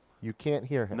hear him. You can't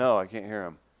hear him. No, I can't hear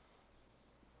him.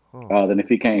 Oh, then if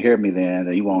you can't hear me,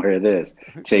 then you won't hear this.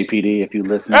 JPD, if you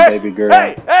listen, Hey, baby girl.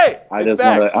 hey! I It's just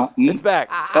back. want to. It's back.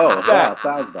 Oh, It's wow, back.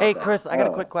 sounds about Hey, that. Chris, I got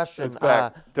a Oh. quick question. It's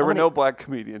back. There how were many- no black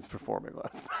comedians performing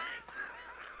last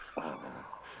night.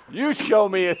 You show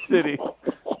me a city.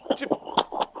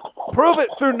 Prove it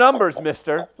through numbers,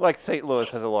 mister. Like St. Louis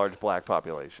has a large black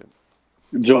population.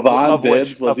 Jovan of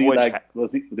which- Bibbs, of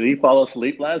which- did he fall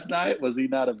asleep last night? Was he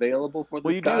not available for this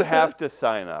Well, you contest? do have to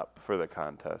sign up for the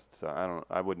contest, so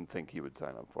I wouldn't think he would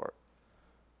sign up for it.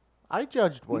 I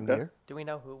judged one Okay. year. Do we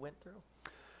know who went through?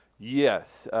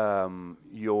 Yes,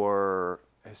 your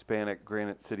Hispanic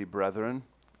Granite City brethren,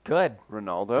 Good.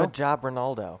 Ronaldo. Good job,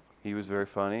 Ronaldo. He was very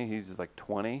funny. He's just like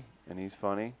 20, and he's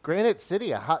funny. Granite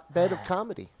City, a hotbed of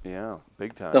comedy. Yeah,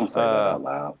 big time. Don't say that out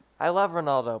loud. I love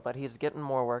Ronaldo, but he's getting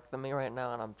more work than me right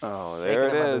now, and I'm Oh, shaking there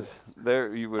it in my is. boots.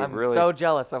 There you would I'm really. so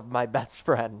jealous of my best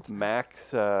friend.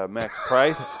 Max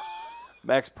Price.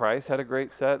 Max Price had a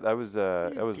great set. That was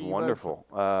divas. wonderful.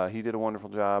 He did a wonderful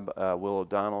job. Will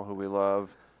O'Donnell, who we love,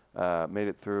 made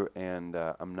it through. And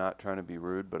I'm not trying to be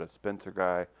rude, but a Spencer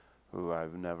guy who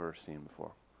I've never seen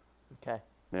before. Okay.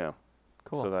 Yeah.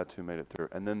 Cool. So that too made it through.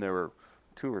 And then there were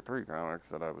 2 or 3 comics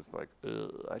that I was like,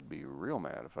 ugh, I'd be real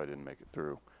mad if I didn't make it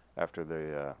through. after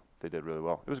they did really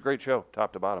well. It was a great show,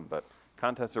 top to bottom, but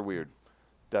contests are weird,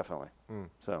 definitely.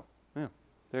 So yeah,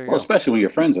 there you Well, go. especially when your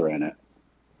friends are in it.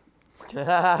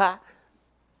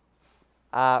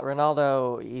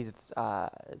 Ronaldo, he's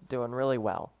doing really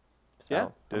well. So Yeah,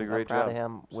 did a great I'm proud job. of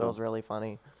him. So- Will's really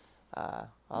funny.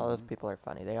 All those people are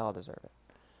funny. They all deserve it.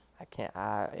 I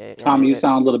can't. Tommy, you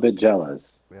sound a little bit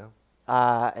jealous. In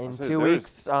say 2 there's-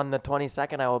 weeks, on the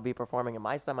 22nd, I will be performing in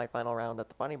my semifinal round at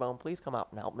the Funny Bone. Please come out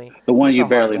and help me. The one It's you a hard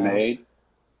barely round. made.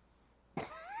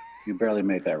 You barely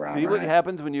made that round. See what right?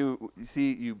 happens when you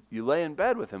lay in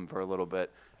bed with him for a little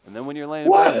bit, and then when you're laying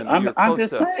in bed What? with him, you're I'm close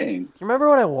just to. saying. You remember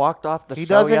when I walked off the He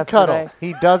show doesn't yesterday? cuddle.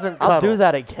 He doesn't cuddle. I'll do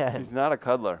that again. He's not a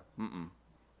cuddler. Mm-mm.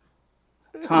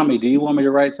 Tommy, do you want me to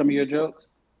write some of your jokes?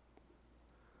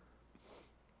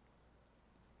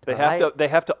 They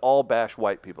have to all bash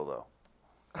white people though.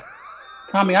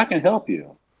 Tommy, I can help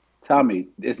you. Tommy,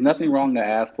 there's nothing wrong to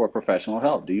ask for professional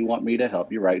help. Do you want me to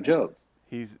help you write jokes?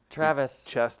 He's Travis,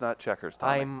 chess, not checkers.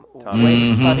 Tommy. I'm Tommy.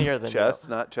 way funnier than Chess, you.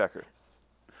 not checkers.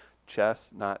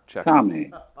 Chess, not checkers.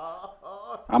 Tommy,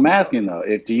 I'm asking though,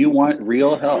 do you want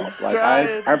real help? Like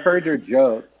I've heard your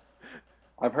jokes.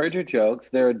 I've heard your jokes.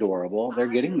 They're adorable. They're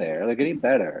getting there. They're getting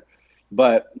better.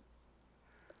 But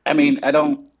I mean, I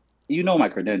don't. You know my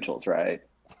credentials, right?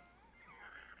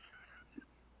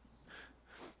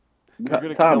 You're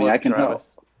gonna Tommy, kill him, I can Travis.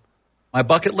 help. My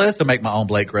bucket list to make my own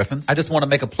Blake Griffins. I just want to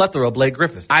make a plethora of Blake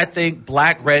Griffins. I think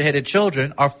black redheaded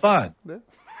children are fun.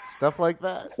 Stuff like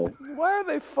that. So Why are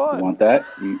they you fun? want that?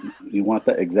 You want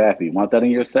that exactly? You want that in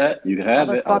your set? You can have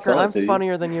it. I'll Motherfucker, sell it I'm to you.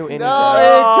 funnier than you. Any No, day.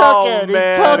 he Oh, took it. He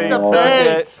man, took he the took bait.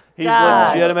 it. He's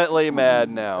God. legitimately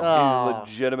mad now. Oh.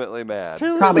 He's legitimately mad.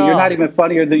 Too Tommy, you're long. not even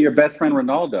funnier than your best friend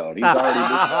Ronaldo. He's already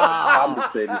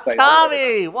compensated.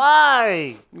 Tommy,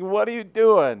 why? What are you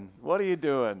doing? What are you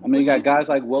doing? I mean, you got guys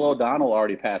like Will O'Donnell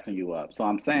already passing you up. So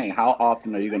I'm saying, how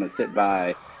often are you going to sit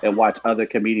by and watch other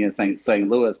comedians in St.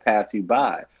 Louis pass you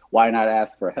by? Why not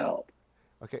ask for help?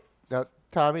 Okay, now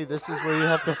Tommy, this is where you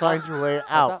have to find your way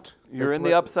out. You're That's in the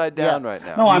what- upside down yeah. right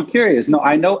now. No, I'm curious. No,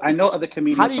 I know other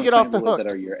comedians How do you from get off St. the Louis hook? that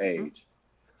are your age.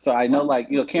 So I know, like,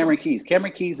 Cameron Keys.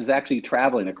 Cameron Keys is actually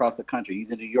traveling across the country. He's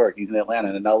in New York. He's in Atlanta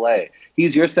and in L.A.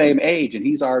 He's your same age, and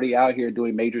he's already out here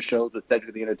doing major shows with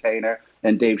Cedric the Entertainer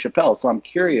and Dave Chappelle. So I'm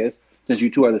curious, since you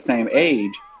two are the same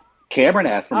age, Cameron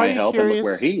asked for Are my you help, and curious? look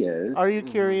where he is. Are you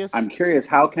curious? I'm curious.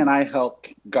 How can I help?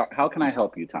 How can I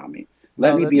help you, Tommy? Let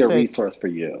No, me that's be a fake. resource for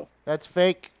you, That's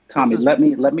fake. Tommy. This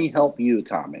is, Let me help you,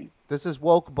 Tommy. This is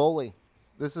woke bully.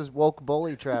 This is woke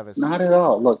bully, Travis. Not at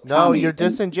all. Look, No, Tommy, you're and-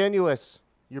 disingenuous.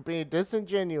 You're being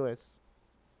disingenuous.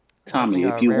 Tommy, Taking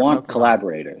if a you rare want Pokemon.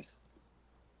 collaborators,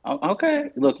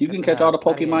 okay. Look, you can catch all the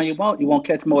Pokemon you want. You won't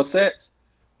catch more sets.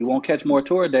 You won't catch more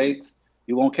tour dates.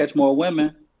 You won't catch more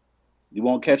women. You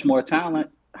won't catch more talent.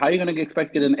 How are you going to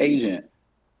expect to get an agent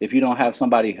if you don't have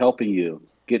somebody helping you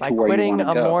get By to where you quitting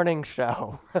want to a go? morning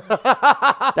show.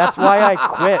 That's why I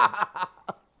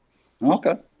quit.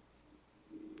 Okay.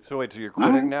 So wait, so you're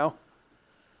quitting now?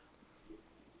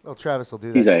 Well, Travis will do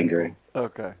that. He's to angry. people.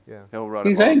 Okay. Yeah. He'll run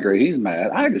He's him off. angry. He's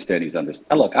mad. I understand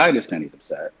Look, I understand he's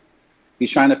upset.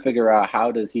 He's trying to figure out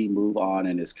how does he move on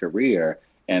in his career.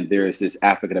 And there's this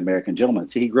African American gentleman.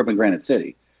 See, he grew up in Granite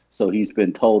City, so he's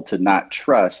been told to not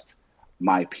trust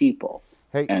my people.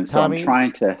 Hey, And so Tommy, I'm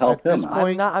trying to help at him this out.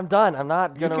 point- I'm done. I'm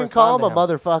not you gonna. can call him a respond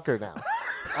to motherfucker now.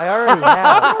 I already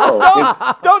have.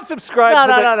 Oh, Don't subscribe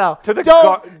No. to the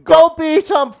Don't be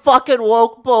some fucking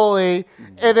woke bully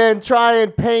and then try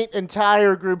and paint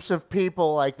entire groups of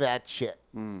people like that shit.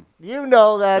 You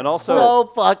know that's And also-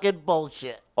 so fucking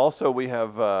bullshit. Also, we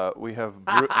have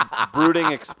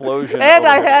brooding explosion. And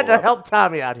over I here had to left. help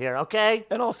Tommy out here, okay?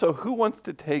 And also, who wants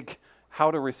to take how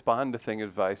to respond to thing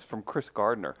advice from Chris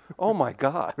Gardner? Oh my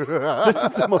God, this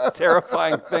is the most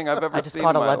terrifying thing I've ever I just seen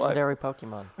caught in a my legendary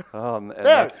Pokemon. life. And There,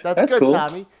 that's, that's good, cool.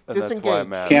 Tommy. And that's why Disengage. I'm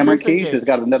mad. Cameron Disengage. Keys has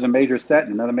got another major set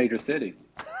in another major city.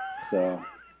 So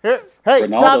Here, hey,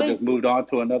 Ronaldo Tommy, just moved on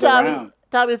to another Tommy, round.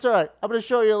 Tommy, it's all right. I'm going to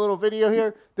show you a little video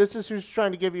here. This is who's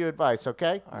trying to give you advice,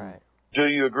 okay? All right. Do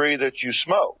you agree that you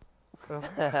smoke?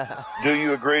 Do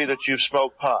you agree that you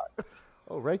smoke pot?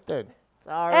 Oh, right then.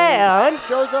 Sorry. And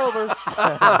show's over. Keep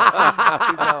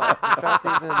going. Drop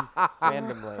these in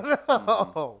randomly.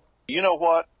 Oh. You know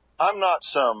what? I'm not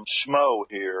some schmo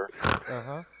here.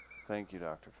 Uh-huh. Thank you,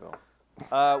 Dr.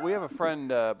 Phil. We have a friend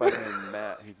by the name of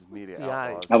Matt. He's a media Yikes.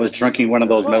 outlaws. I was drinking one of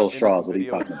those metal Innocent straws. What are you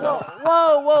video talking himself.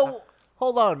 about? Whoa.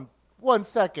 Hold on 1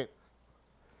 second.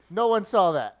 No one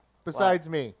saw that besides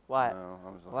me. What? No, I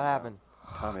was What happened?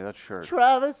 Tommy, that shirt.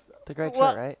 Travis, The great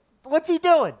What? shirt, right? what's he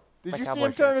doing? Did My you see cowboy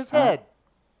him turn shirt. his head?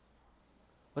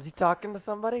 Was he talking to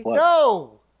somebody? What?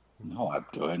 No. No, I'm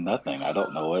doing nothing. I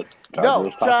don't know what No, Gardner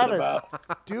is talking Travis,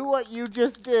 about. do what you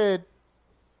just did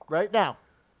right now.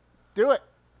 Do it.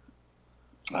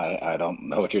 I don't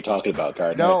know what you're talking about,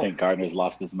 Gardner. I No. think Gardner's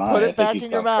lost his mind. Put I it think back he's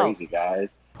in your gone mouth. crazy,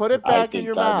 guys. Put it I back in think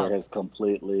your Gardner mouth. has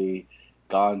completely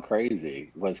gone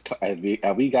crazy.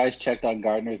 Have we guys checked on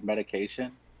Gardner's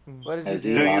medication? What did Has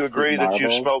you he Do do? you lost his agree that you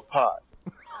marbles? smoke pot?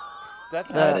 That's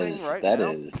That happening is right that now.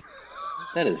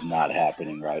 is not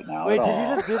happening right now Wait, at did all.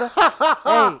 you just do that?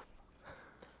 Hey,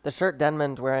 the shirt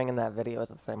Denman's wearing in that video is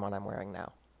the same one I'm wearing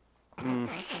now.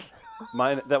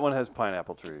 Mine, that one has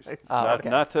pineapple trees. Oh, not, okay.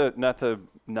 not to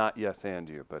not yes and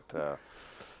you, but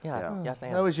Yeah, yes,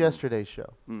 and. That was yesterday's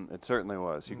show. it certainly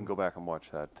was. You can go back and watch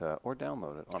that or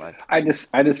download it on iTunes.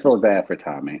 I just feel bad for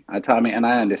Tommy. Tommy, and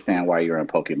I understand why you're in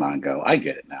Pokemon Go. I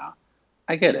get it now.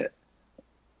 I get it.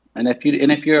 And if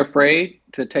you're afraid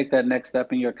to take that next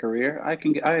step in your career, I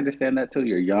understand that too.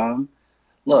 You're young.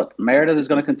 Look, Meredith is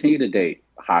going to continue to date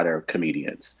hotter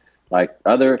comedians. Like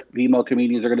other female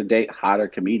comedians are going to date hotter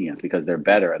comedians because they're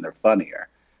better and they're funnier.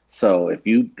 So if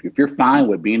you're fine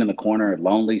with being in the corner,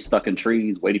 lonely, stuck in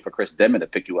trees, waiting for Chris Denman to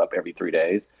pick you up every 3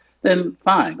 days, then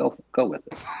fine, go with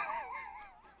it.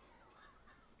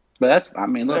 But look,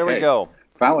 There we hey, go.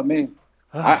 fine with me.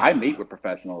 I meet with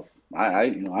professionals.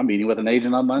 I'm meeting with an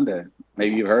agent on Monday.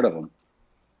 Maybe you've heard of him.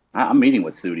 I'm meeting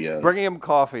with studios. Bringing him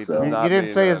coffee So- does You not didn't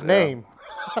mean say that, his yeah. name.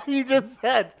 You just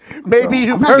said maybe So,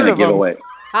 you've I'm not heard gonna of give him. away.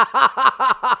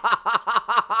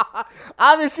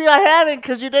 Obviously, I haven't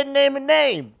because you didn't name a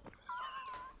name.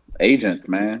 Agents,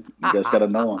 man. You just gotta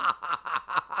know them.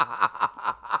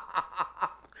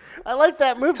 I like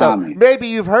that move, Tommy, though. Maybe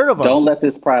you've heard of him. Don't let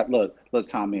this pride look,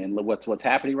 Tommy, and look, what's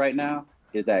happening right now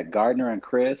is that Gardner and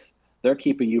Chris, they're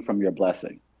keeping you from your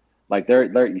blessing. Like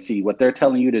they're you see what they're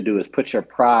telling you to do is put your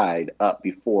pride up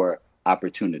before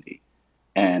opportunity.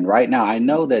 And right now, I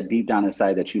know that deep down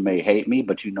inside that you may hate me,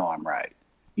 but you know I'm right.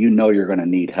 You know you're gonna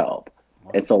need help.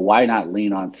 And so why not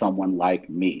lean on someone like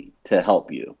me to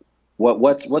help you?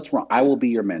 What's wrong? I will be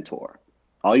your mentor.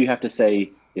 All you have to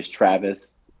say is,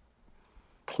 Travis,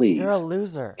 please, You're a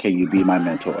loser. can you be my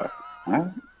mentor? All right?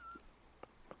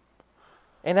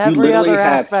 In You every literally other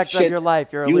have aspect of your shits- life,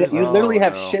 you're a You loser. literally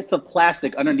have no. shits of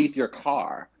plastic underneath your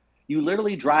car. You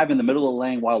literally drive in the middle of the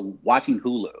lane while watching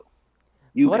Hulu.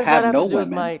 You What does that have have no to do with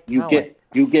women. my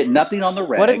You get nothing on the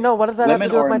reg. What does that have Women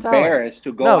to do with are my talent? embarrassed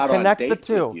to go No, out on connect the dates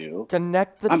two. with you.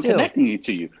 Connect the I'm two. connecting you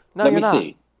to you. No, Let you're me not.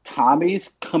 see.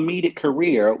 Tommy's comedic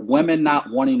career, women not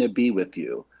wanting to be with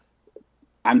you.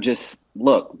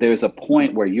 Look, there's a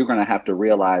point where you're going to have to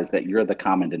realize that you're the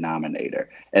common denominator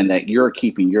and that you're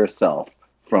keeping yourself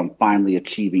from finally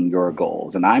achieving your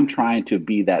goals. And I'm trying to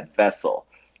be that vessel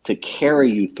to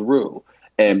carry you through.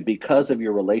 And because of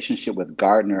your relationship with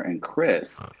Gardner and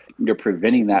Chris, you're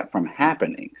preventing that from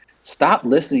happening. Stop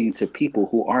listening to people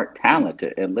who aren't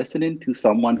talented and listening to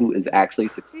someone who is actually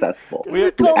successful. Did you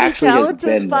who call me actually has talented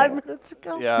been 5 there. minutes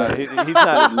ago? Yeah, he's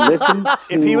not. Listen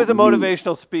If he was a to me.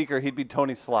 motivational speaker, he'd be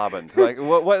Tony Slobbins. Like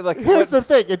what? Like Here's the what's-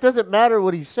 thing. It doesn't matter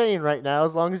what he's saying right now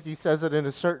as long as he says it in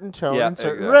a certain tone Yeah, and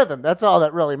certain exactly. rhythm. That's all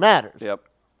that really matters. Yep,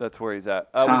 that's where he's at.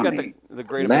 We've Tommy, got the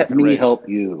Great let American me Race. help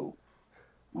you.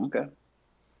 Okay.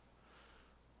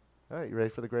 All right, you ready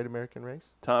for the Great American Race?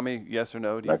 Tommy, yes or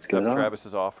no? Do you Let's get accept it on.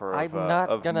 Travis's offer I'm of, not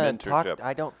of gonna mentorship? talk.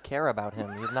 I don't care about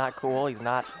him. He's not cool. He's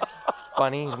not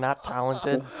funny. He's not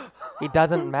talented. He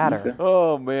doesn't matter.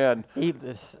 Oh man, He,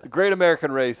 the Great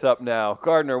American Race up now.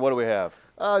 Gardner, what do we have?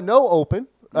 No open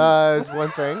is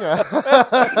one thing.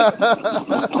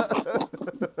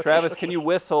 Travis, can you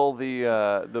whistle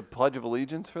the Pledge of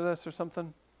Allegiance for this or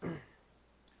something?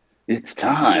 It's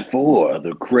time for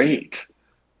the Great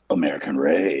American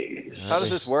Race. How does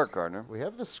this work, Gardner? We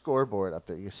have the scoreboard up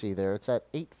there. You see there. It's at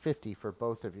 850 for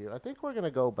both of you. I think we're going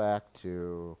to go back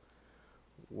to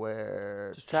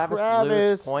where does Travis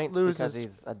lose points loses. because he's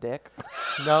a dick?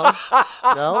 No,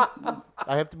 no.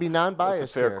 I have to be non-biased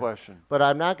That's a fair here. question. But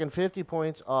I'm knocking 50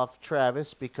 points off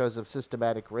Travis because of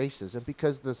systematic racism,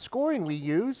 because the scoring we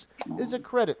use is a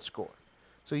credit score.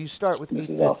 So you start with This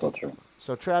is 850. also true.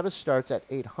 So Travis starts at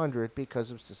 800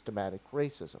 because of systematic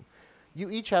racism. You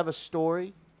each have a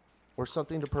story or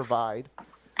something to provide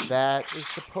that is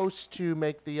supposed to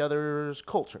make the other's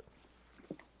culture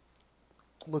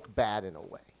look bad in a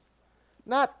way.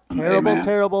 Not terrible, Amen.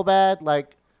 terrible bad.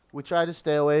 Like, we try to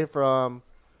stay away from,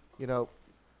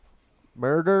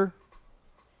 murder,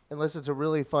 unless it's a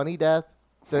really funny death.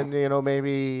 Then,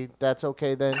 maybe that's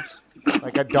okay then.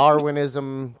 Like a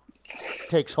Darwinism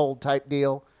takes hold type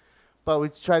deal. But we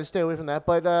try to stay away from that.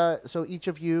 But so each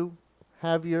of you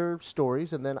have your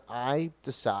stories, and then I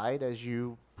decide, as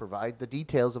you provide the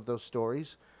details of those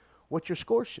stories, what your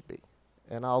score should be.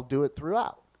 and I'll do it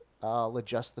throughout. I'll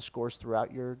adjust the scores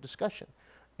throughout your discussion.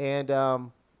 And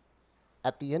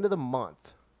at the end of the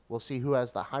month, we'll see who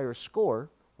has the higher score.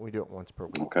 We do it once per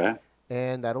week. Okay.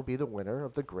 And that'll be the winner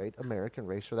of the Great American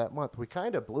Race for that month. We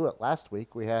kind of blew it last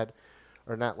week. We had,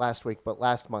 or not last week, but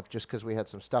last month, just because we had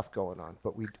some stuff going on.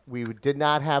 But we did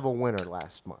not have a winner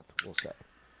last month, we'll say.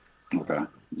 Okay.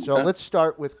 So let's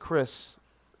start with Chris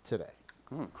today.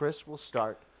 Chris will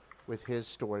start with his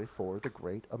story for the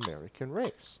Great American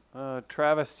Race.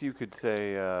 Travis, you could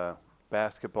say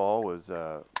basketball was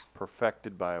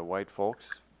perfected by white folks.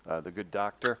 The good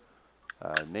doctor,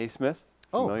 Naismith.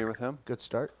 Familiar with him? Good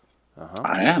start.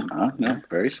 I am. Yeah,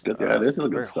 very good. Yeah, this is a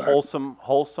good start.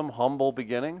 Wholesome, humble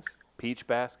beginnings. Peach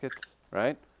baskets,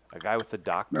 right? A guy with the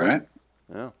doctor.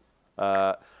 Right.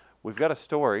 Yeah. We've got a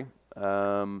story.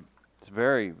 It's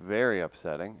very, very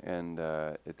upsetting, and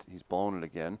he's blown it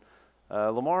again.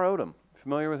 Lamar Odom.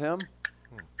 Familiar with him?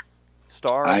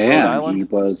 Star of Rhode Island?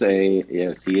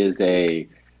 He is a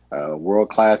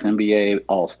world-class NBA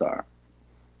All-Star.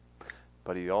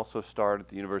 But he also starred at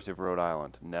the University of Rhode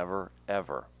Island. Never,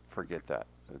 ever forget that.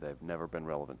 They've never been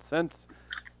relevant since.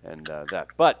 And that.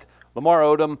 But Lamar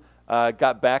Odom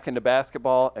got back into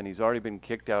basketball, and he's already been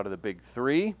kicked out of the Big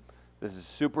Three. This is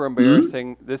super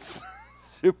embarrassing. This is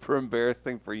super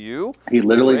embarrassing for you. He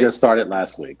literally just started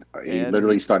last week. He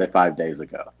literally started 5 days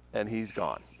ago. And he's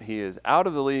gone. He is out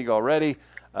of the league already.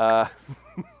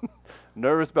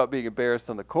 Nervous about being embarrassed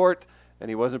on the court. And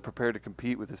he wasn't prepared to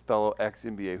compete with his fellow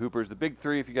ex-NBA hoopers. The Big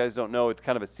Three, if you guys don't know, it's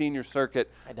kind of a senior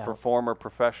circuit for former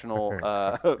professional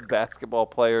basketball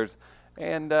players.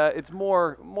 And it's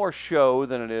more show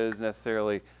than it is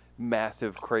necessarily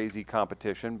massive, crazy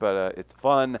competition. But it's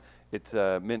fun. It's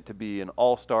meant to be an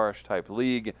all-star-ish type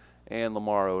league. And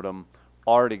Lamar Odom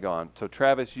already gone. So,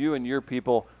 Travis, you and your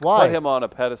people put him on a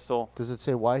pedestal. Does it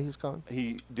say why he's gone?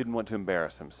 He didn't want to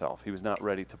embarrass himself. He was not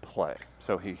ready to play.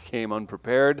 So he came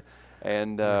unprepared.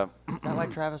 And is that why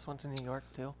Travis went to New York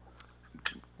too?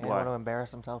 He didn't want to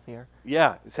embarrass himself here.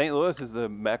 Yeah, St. Louis is the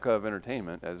mecca of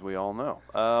entertainment, as we all know.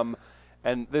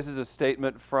 And this is a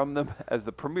statement from them as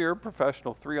the premier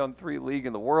professional 3-on-3 league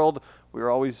in the world. We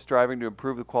are always striving to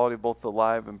improve the quality of both the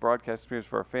live and broadcast experience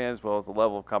for our fans, as well as the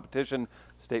level of competition.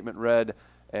 Statement read,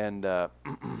 and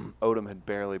Odom had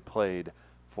barely played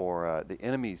for the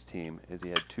enemy's team, as he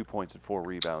had 2 points and 4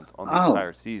 rebounds on the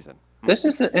entire season. This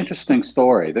is an interesting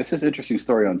story. This is an interesting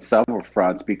story on several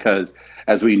fronts because,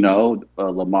 as we know,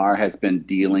 Lamar has been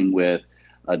dealing with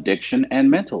addiction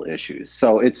and mental issues.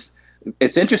 So it's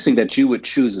interesting that you would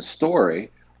choose a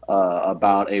story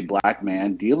about a black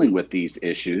man dealing with these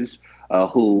issues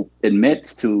who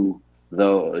admits to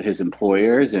his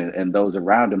employers and those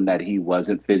around him that he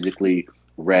wasn't physically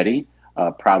ready,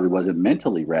 probably wasn't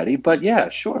mentally ready. But yeah,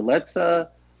 sure,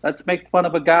 let's make fun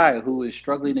of a guy who is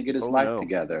struggling to get his life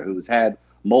together, who's had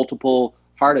multiple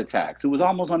heart attacks, who was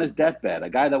almost on his deathbed, a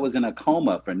guy that was in a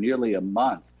coma for nearly a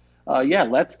month.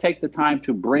 Let's take the time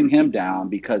to bring him down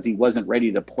because he wasn't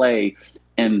ready to play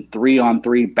in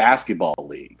 3-on-3 basketball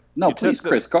league. No, please,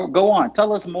 Chris, go on.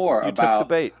 Tell us more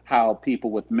about how people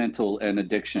with mental and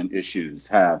addiction issues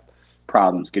have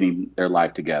problems getting their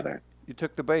life together. You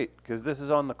took the bait because this is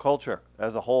on the culture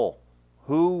as a whole.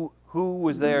 Who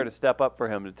was there to step up for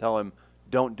him to tell him,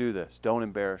 don't do this, don't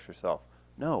embarrass yourself?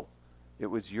 No, it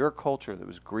was your culture that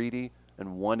was greedy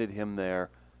and wanted him there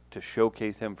to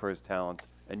showcase him for his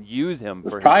talents and use him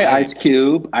for his probably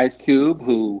game. Ice Cube,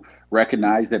 who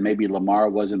recognized that maybe Lamar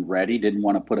wasn't ready, didn't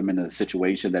want to put him in a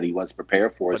situation that he was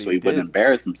prepared for, so he wouldn't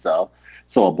embarrass himself.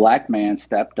 So a black man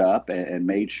stepped up and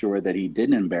made sure that he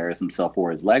didn't embarrass himself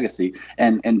for his legacy.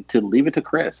 And to leave it to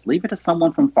Chris, leave it to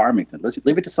someone from Farmington.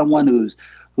 Leave it to someone whose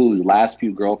last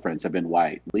few girlfriends have been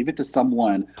white. Leave it to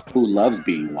someone who loves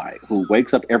being white, who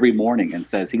wakes up every morning and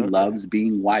says he loves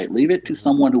being white. Leave it to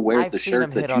someone who wears the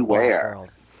shirts that you wear.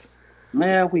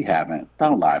 Yeah, we haven't.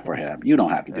 Don't lie for him. You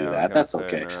don't have to do that. That's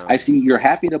okay. I see you're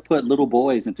happy to put little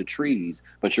boys into trees,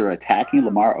 but you're attacking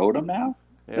Lamar Odom now?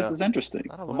 Yeah. This is interesting.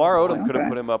 Lamar Odom could have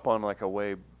put him up on like a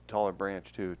way taller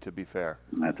branch too, to be fair.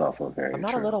 That's also very true. I'm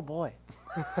not a little boy.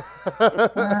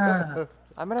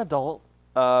 I'm an adult.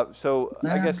 I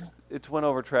guess it's went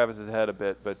over Travis's head a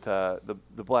bit, but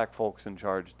the black folks in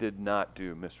charge did not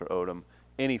do Mr. Odom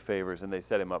any favors, and they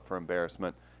set him up for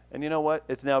embarrassment. And you know what?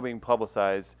 It's now being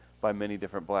publicized by many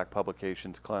different black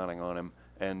publications clowning on him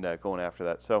and going after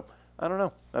that. So, I don't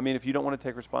know. I mean, if you don't want to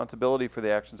take responsibility for the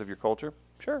actions of your culture,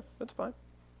 sure, that's fine.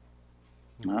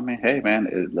 I mean, hey, man,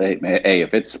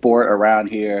 if it's sport around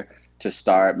here to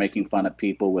start making fun of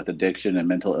people with addiction and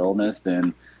mental illness,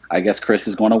 then I guess Chris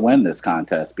is going to win this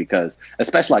contest because,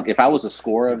 especially like if I was a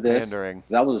scorer of this,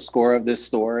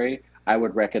 story, I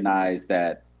would recognize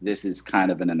that this is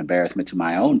kind of an embarrassment to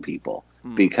my own people.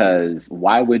 Because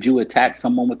why would you attack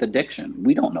someone with addiction?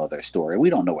 We don't know their story. We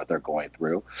don't know what they're going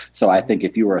through. So I think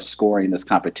if you are scoring this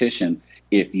competition,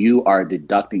 if you are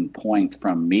deducting points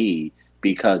from me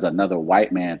because another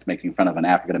white man's making fun of an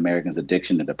African American's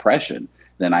addiction to depression,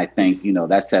 then I think,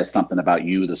 that says something about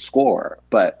you, the scorer.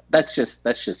 But that's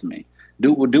just me.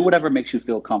 Do whatever makes you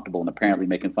feel comfortable, and apparently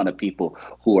making fun of people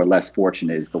who are less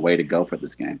fortunate is the way to go for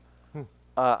this game.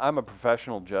 I'm a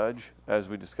professional judge, as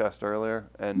we discussed earlier,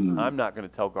 and I'm not going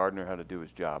to tell Gardner how to do his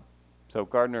job. So,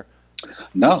 Gardner.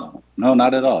 No,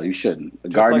 not at all. You shouldn't.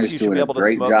 Gardner's doing a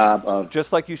great job of.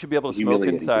 Just like you should be able to smoke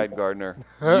inside, people. Gardner.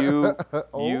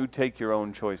 You take your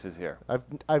own choices here.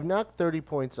 I've knocked 30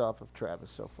 points off of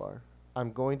Travis so far.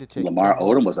 I'm going to take. Lamar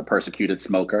Odom was a persecuted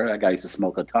smoker. That guy used to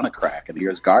smoke a ton of crack, and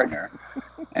here's Gardner,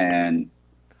 and.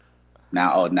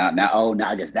 Now,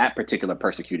 I guess that particular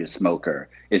persecuted smoker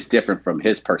is different from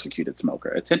his persecuted smoker.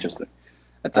 It's interesting.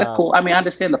 That's cool. I mean, I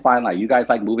understand the fine line. You guys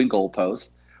like moving goalposts,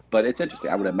 but it's interesting.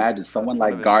 I would imagine someone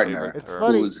like Gardner,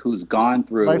 who's gone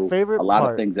through a lot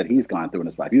of things that he's gone through in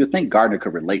his life. You would think Gardner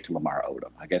could relate to Lamar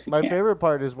Odom. I guess he My can't. favorite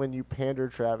part is when you pander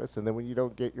Travis, and then when you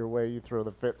don't get your way, you throw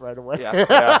the fit right away. Yeah.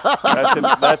 That's the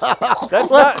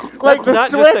not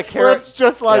switch just a flips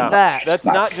just like that. That's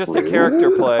not just a character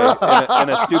play in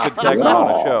a stupid segment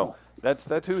on a show.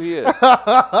 That's who he is.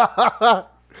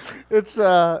 It's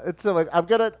so much.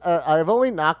 I've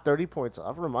only knocked 30 points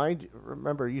off.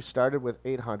 Remember, you started with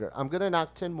 800. I'm gonna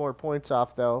knock 10 more points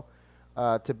off though,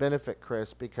 to benefit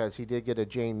Chris because he did get a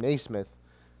James Naismith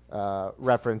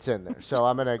reference in there. So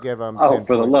I'm gonna give him. 10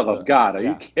 for the points love of God, are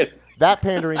you kidding? That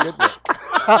pandering did work.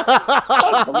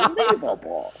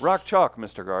 Unbelievable. Rock chalk,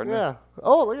 Mr. Gardner. Yeah.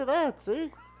 Oh, look at that.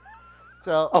 See.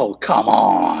 So. Oh, come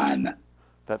on.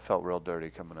 That felt real dirty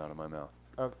coming out of my mouth.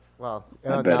 Well,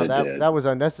 that was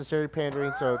unnecessary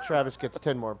pandering, so Travis gets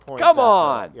 10 more points. Come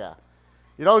on! Yeah.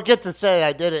 You don't get to say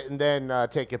I did it and then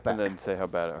take it back. And then say how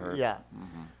bad it hurt. Yeah.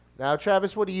 Mm-hmm. Now,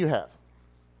 Travis, what do you have?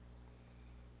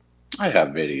 I have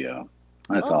video.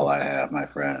 That's all I have, my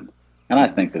friend. And I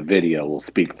think the video will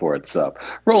speak for itself.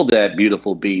 Roll that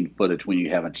beautiful bean footage when you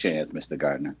have a chance, Mr.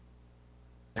 Gardner.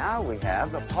 Now we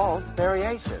have the pulse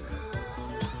variation.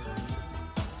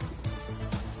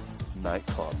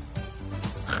 Nightclub.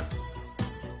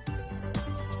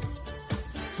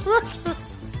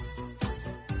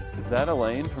 Is that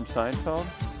Elaine from Seinfeld?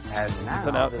 And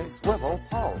now the swivel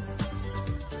pulse.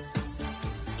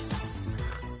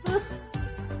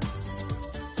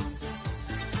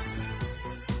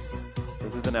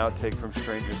 This is an outtake from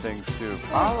Stranger Things 2.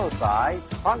 Followed by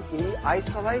funky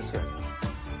isolation.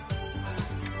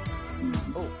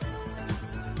 Oh,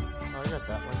 I got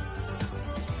that one.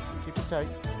 Keep it tight.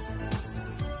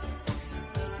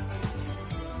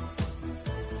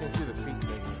 Can't do the feet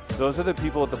maybe. Those are the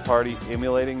people at the party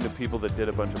emulating the people that did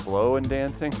a bunch of blow and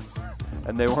dancing,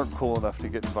 and they weren't cool enough to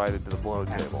get invited to the blow and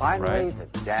table, finally,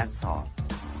 right? the dance-off.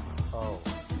 Oh.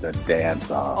 The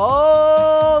dance-off.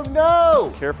 Oh,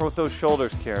 no! Careful with those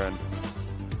shoulders, Karen.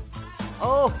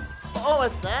 Oh,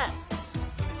 what's that?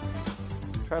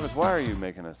 Travis, why are you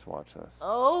making us watch this?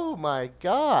 Oh, my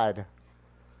God.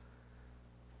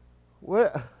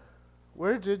 Where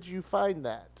did you find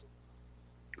that?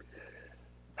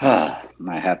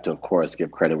 I have to, of course,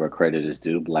 give credit where credit is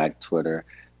due. Black Twitter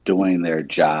doing their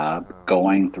job,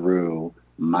 going through,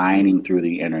 mining through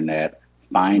the internet,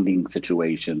 finding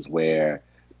situations where,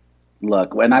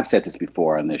 look, and I've said this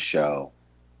before on this show,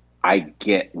 I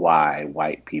get why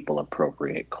white people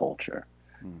appropriate culture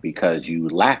because you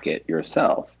lack it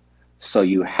yourself. So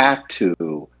you have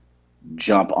to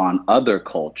jump on other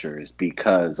cultures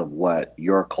because of what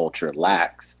your culture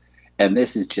lacks. And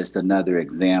this is just another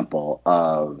example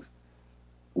of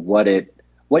what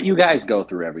you guys go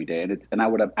through every day. And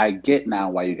I get now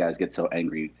why you guys get so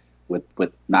angry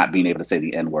with not being able to say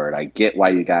the N-word. I get why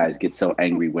you guys get so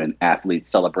angry when athletes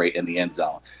celebrate in the end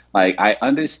zone. Like, I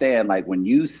understand, like, when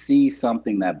you see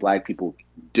something that black people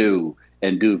do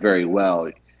and do very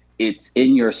well, it's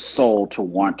in your soul to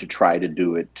want to try to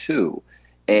do it too.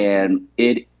 And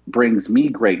it brings me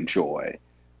great joy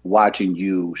watching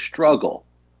you struggle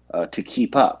to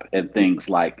keep up and things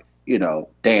like,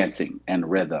 dancing and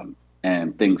rhythm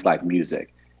and things like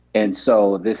music. And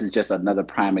so this is just another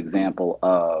prime example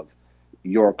of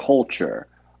your culture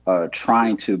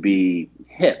trying to be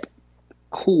hip,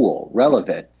 cool,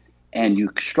 relevant, and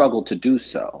you struggle to do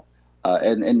so.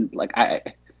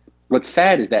 What's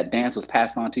sad is that dance was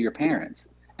passed on to your parents,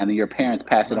 and then your parents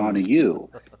pass it on to you,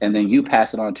 and then you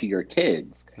pass it on to your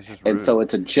kids. And so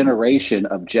it's a generation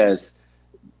of just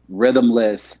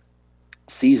rhythmless,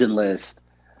 seasonless,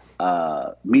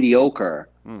 mediocre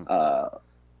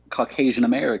Caucasian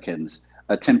Americans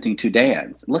attempting to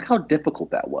dance. Look how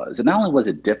difficult that was. And not only was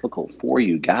it difficult for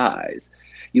you guys,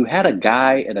 you had a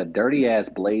guy in a dirty ass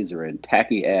blazer and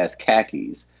tacky ass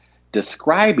khakis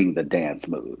describing the dance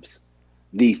moves.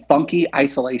 The funky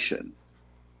isolation.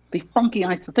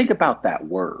 Think about that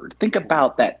word. Think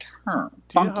about that term.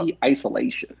 Funky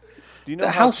isolation. Do you know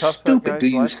how tough stupid that do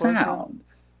you guy's life was, sound?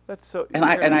 That's so. And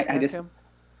I attack just him?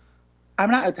 I'm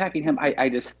not attacking him. I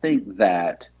just think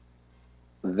that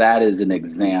is an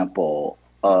example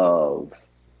of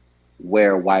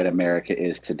where white America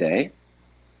is today.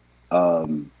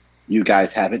 You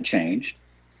guys haven't changed.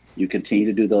 You continue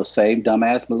to do those same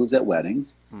dumbass moves at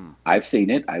weddings. I've seen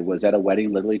it. I was at a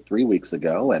wedding literally 3 weeks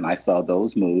ago, and I saw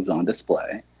those moves on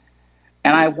display.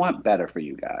 And I want better for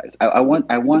you guys. I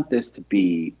want this to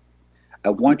be. I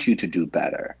want you to do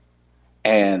better.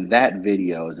 And that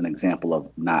video is an example of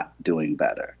not doing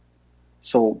better.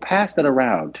 So pass that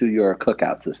around to your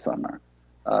cookouts this summer.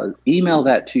 Email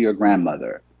that to your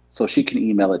grandmother so she can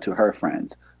email it to her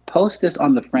friends. Post this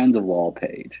on the Friends of Wall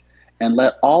page and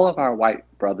let all of our white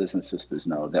brothers and sisters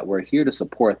know that we're here to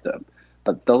support them,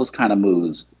 but those kind of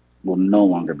moves will no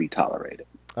longer be tolerated.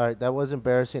 All right, that was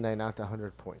embarrassing. I knocked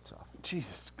 100 points off.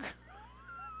 Jesus,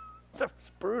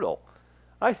 that's brutal.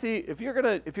 I see. If you're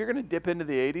gonna dip into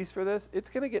the 80s for this, it's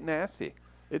gonna get nasty.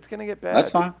 It's gonna get bad.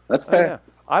 That's fine. That's fair. Yeah.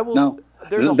 I will. No,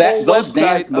 there's a whole those website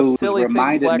dance of moves silly things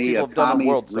reminded black me people of have done on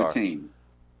World Tommy's Star. routine.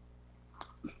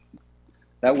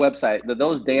 That website,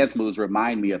 those dance moves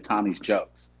remind me of Tommy's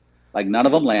jokes. Like none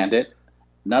of them landed,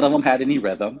 none of them had any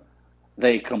rhythm.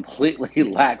 They completely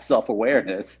lacked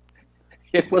self-awareness.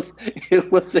 It was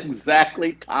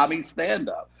exactly Tommy's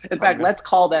stand-up. In fact, let's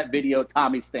call that video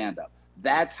Tommy's stand-up.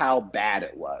 That's how bad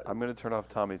it was. I'm gonna turn off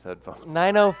Tommy's headphones.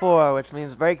 9:04, which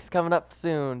means break's coming up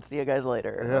soon. See you guys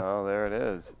later. Yeah. Oh, there it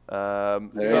is.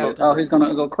 There it is. Oh, he's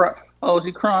gonna go cry. Oh, is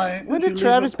he crying? When did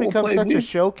Travis become such a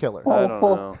show killer? I don't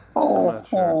know. I'm not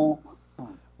sure.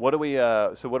 What do we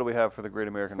have for the Great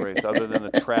American Race other than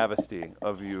the travesty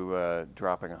of you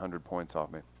dropping 100 points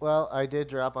off me? Well, I did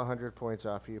drop 100 points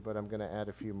off you, but I'm going to add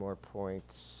a few more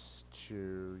points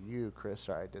to you, Chris.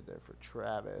 Sorry, I did that for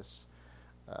Travis.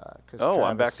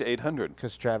 I'm back to 800.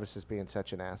 Because Travis is being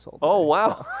such an asshole. Oh, today,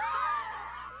 wow.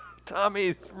 so.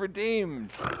 Tommy's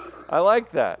redeemed. I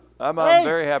like that. I'm Hey,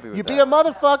 very happy with you that. be a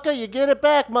motherfucker, you get it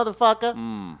back,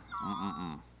 motherfucker.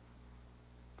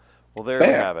 Well, there Fair.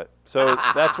 we have it. So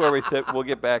that's where we sit. We'll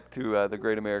get back to the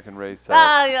Great American Race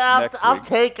next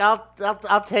week.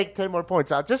 I'll take 10 more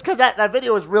points out just because that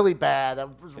video was really bad. It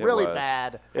was really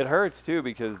bad. It hurts too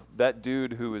because that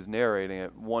dude who was narrating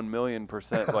it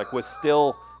 1,000,000% like was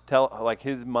still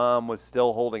his mom was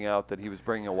still holding out that he was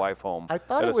bringing a wife home I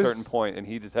thought at it a was- certain point, and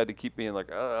he just had to keep being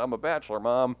like, I'm a bachelor,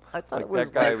 mom. I thought Like, it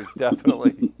was that guy was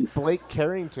definitely. Blake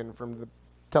Carrington from the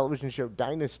television show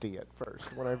Dynasty at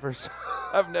first when I first.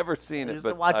 I've never seen I it, used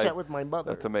but to watch that with my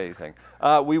mother. That's amazing.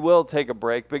 We will take a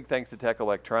break. Big thanks to Tech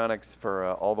Electronics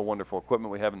for all the wonderful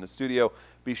equipment we have in the studio.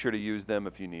 Be sure to use them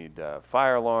if you need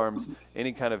fire alarms,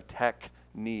 any kind of tech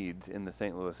needs in the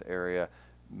St. Louis area.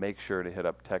 Make sure to hit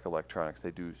up Tech Electronics.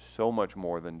 They do so much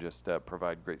more than just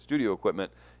provide great studio equipment.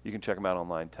 You can check them out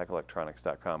online,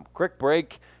 techelectronics.com. Quick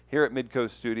break here at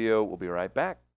Midcoast Studio. We'll be right back.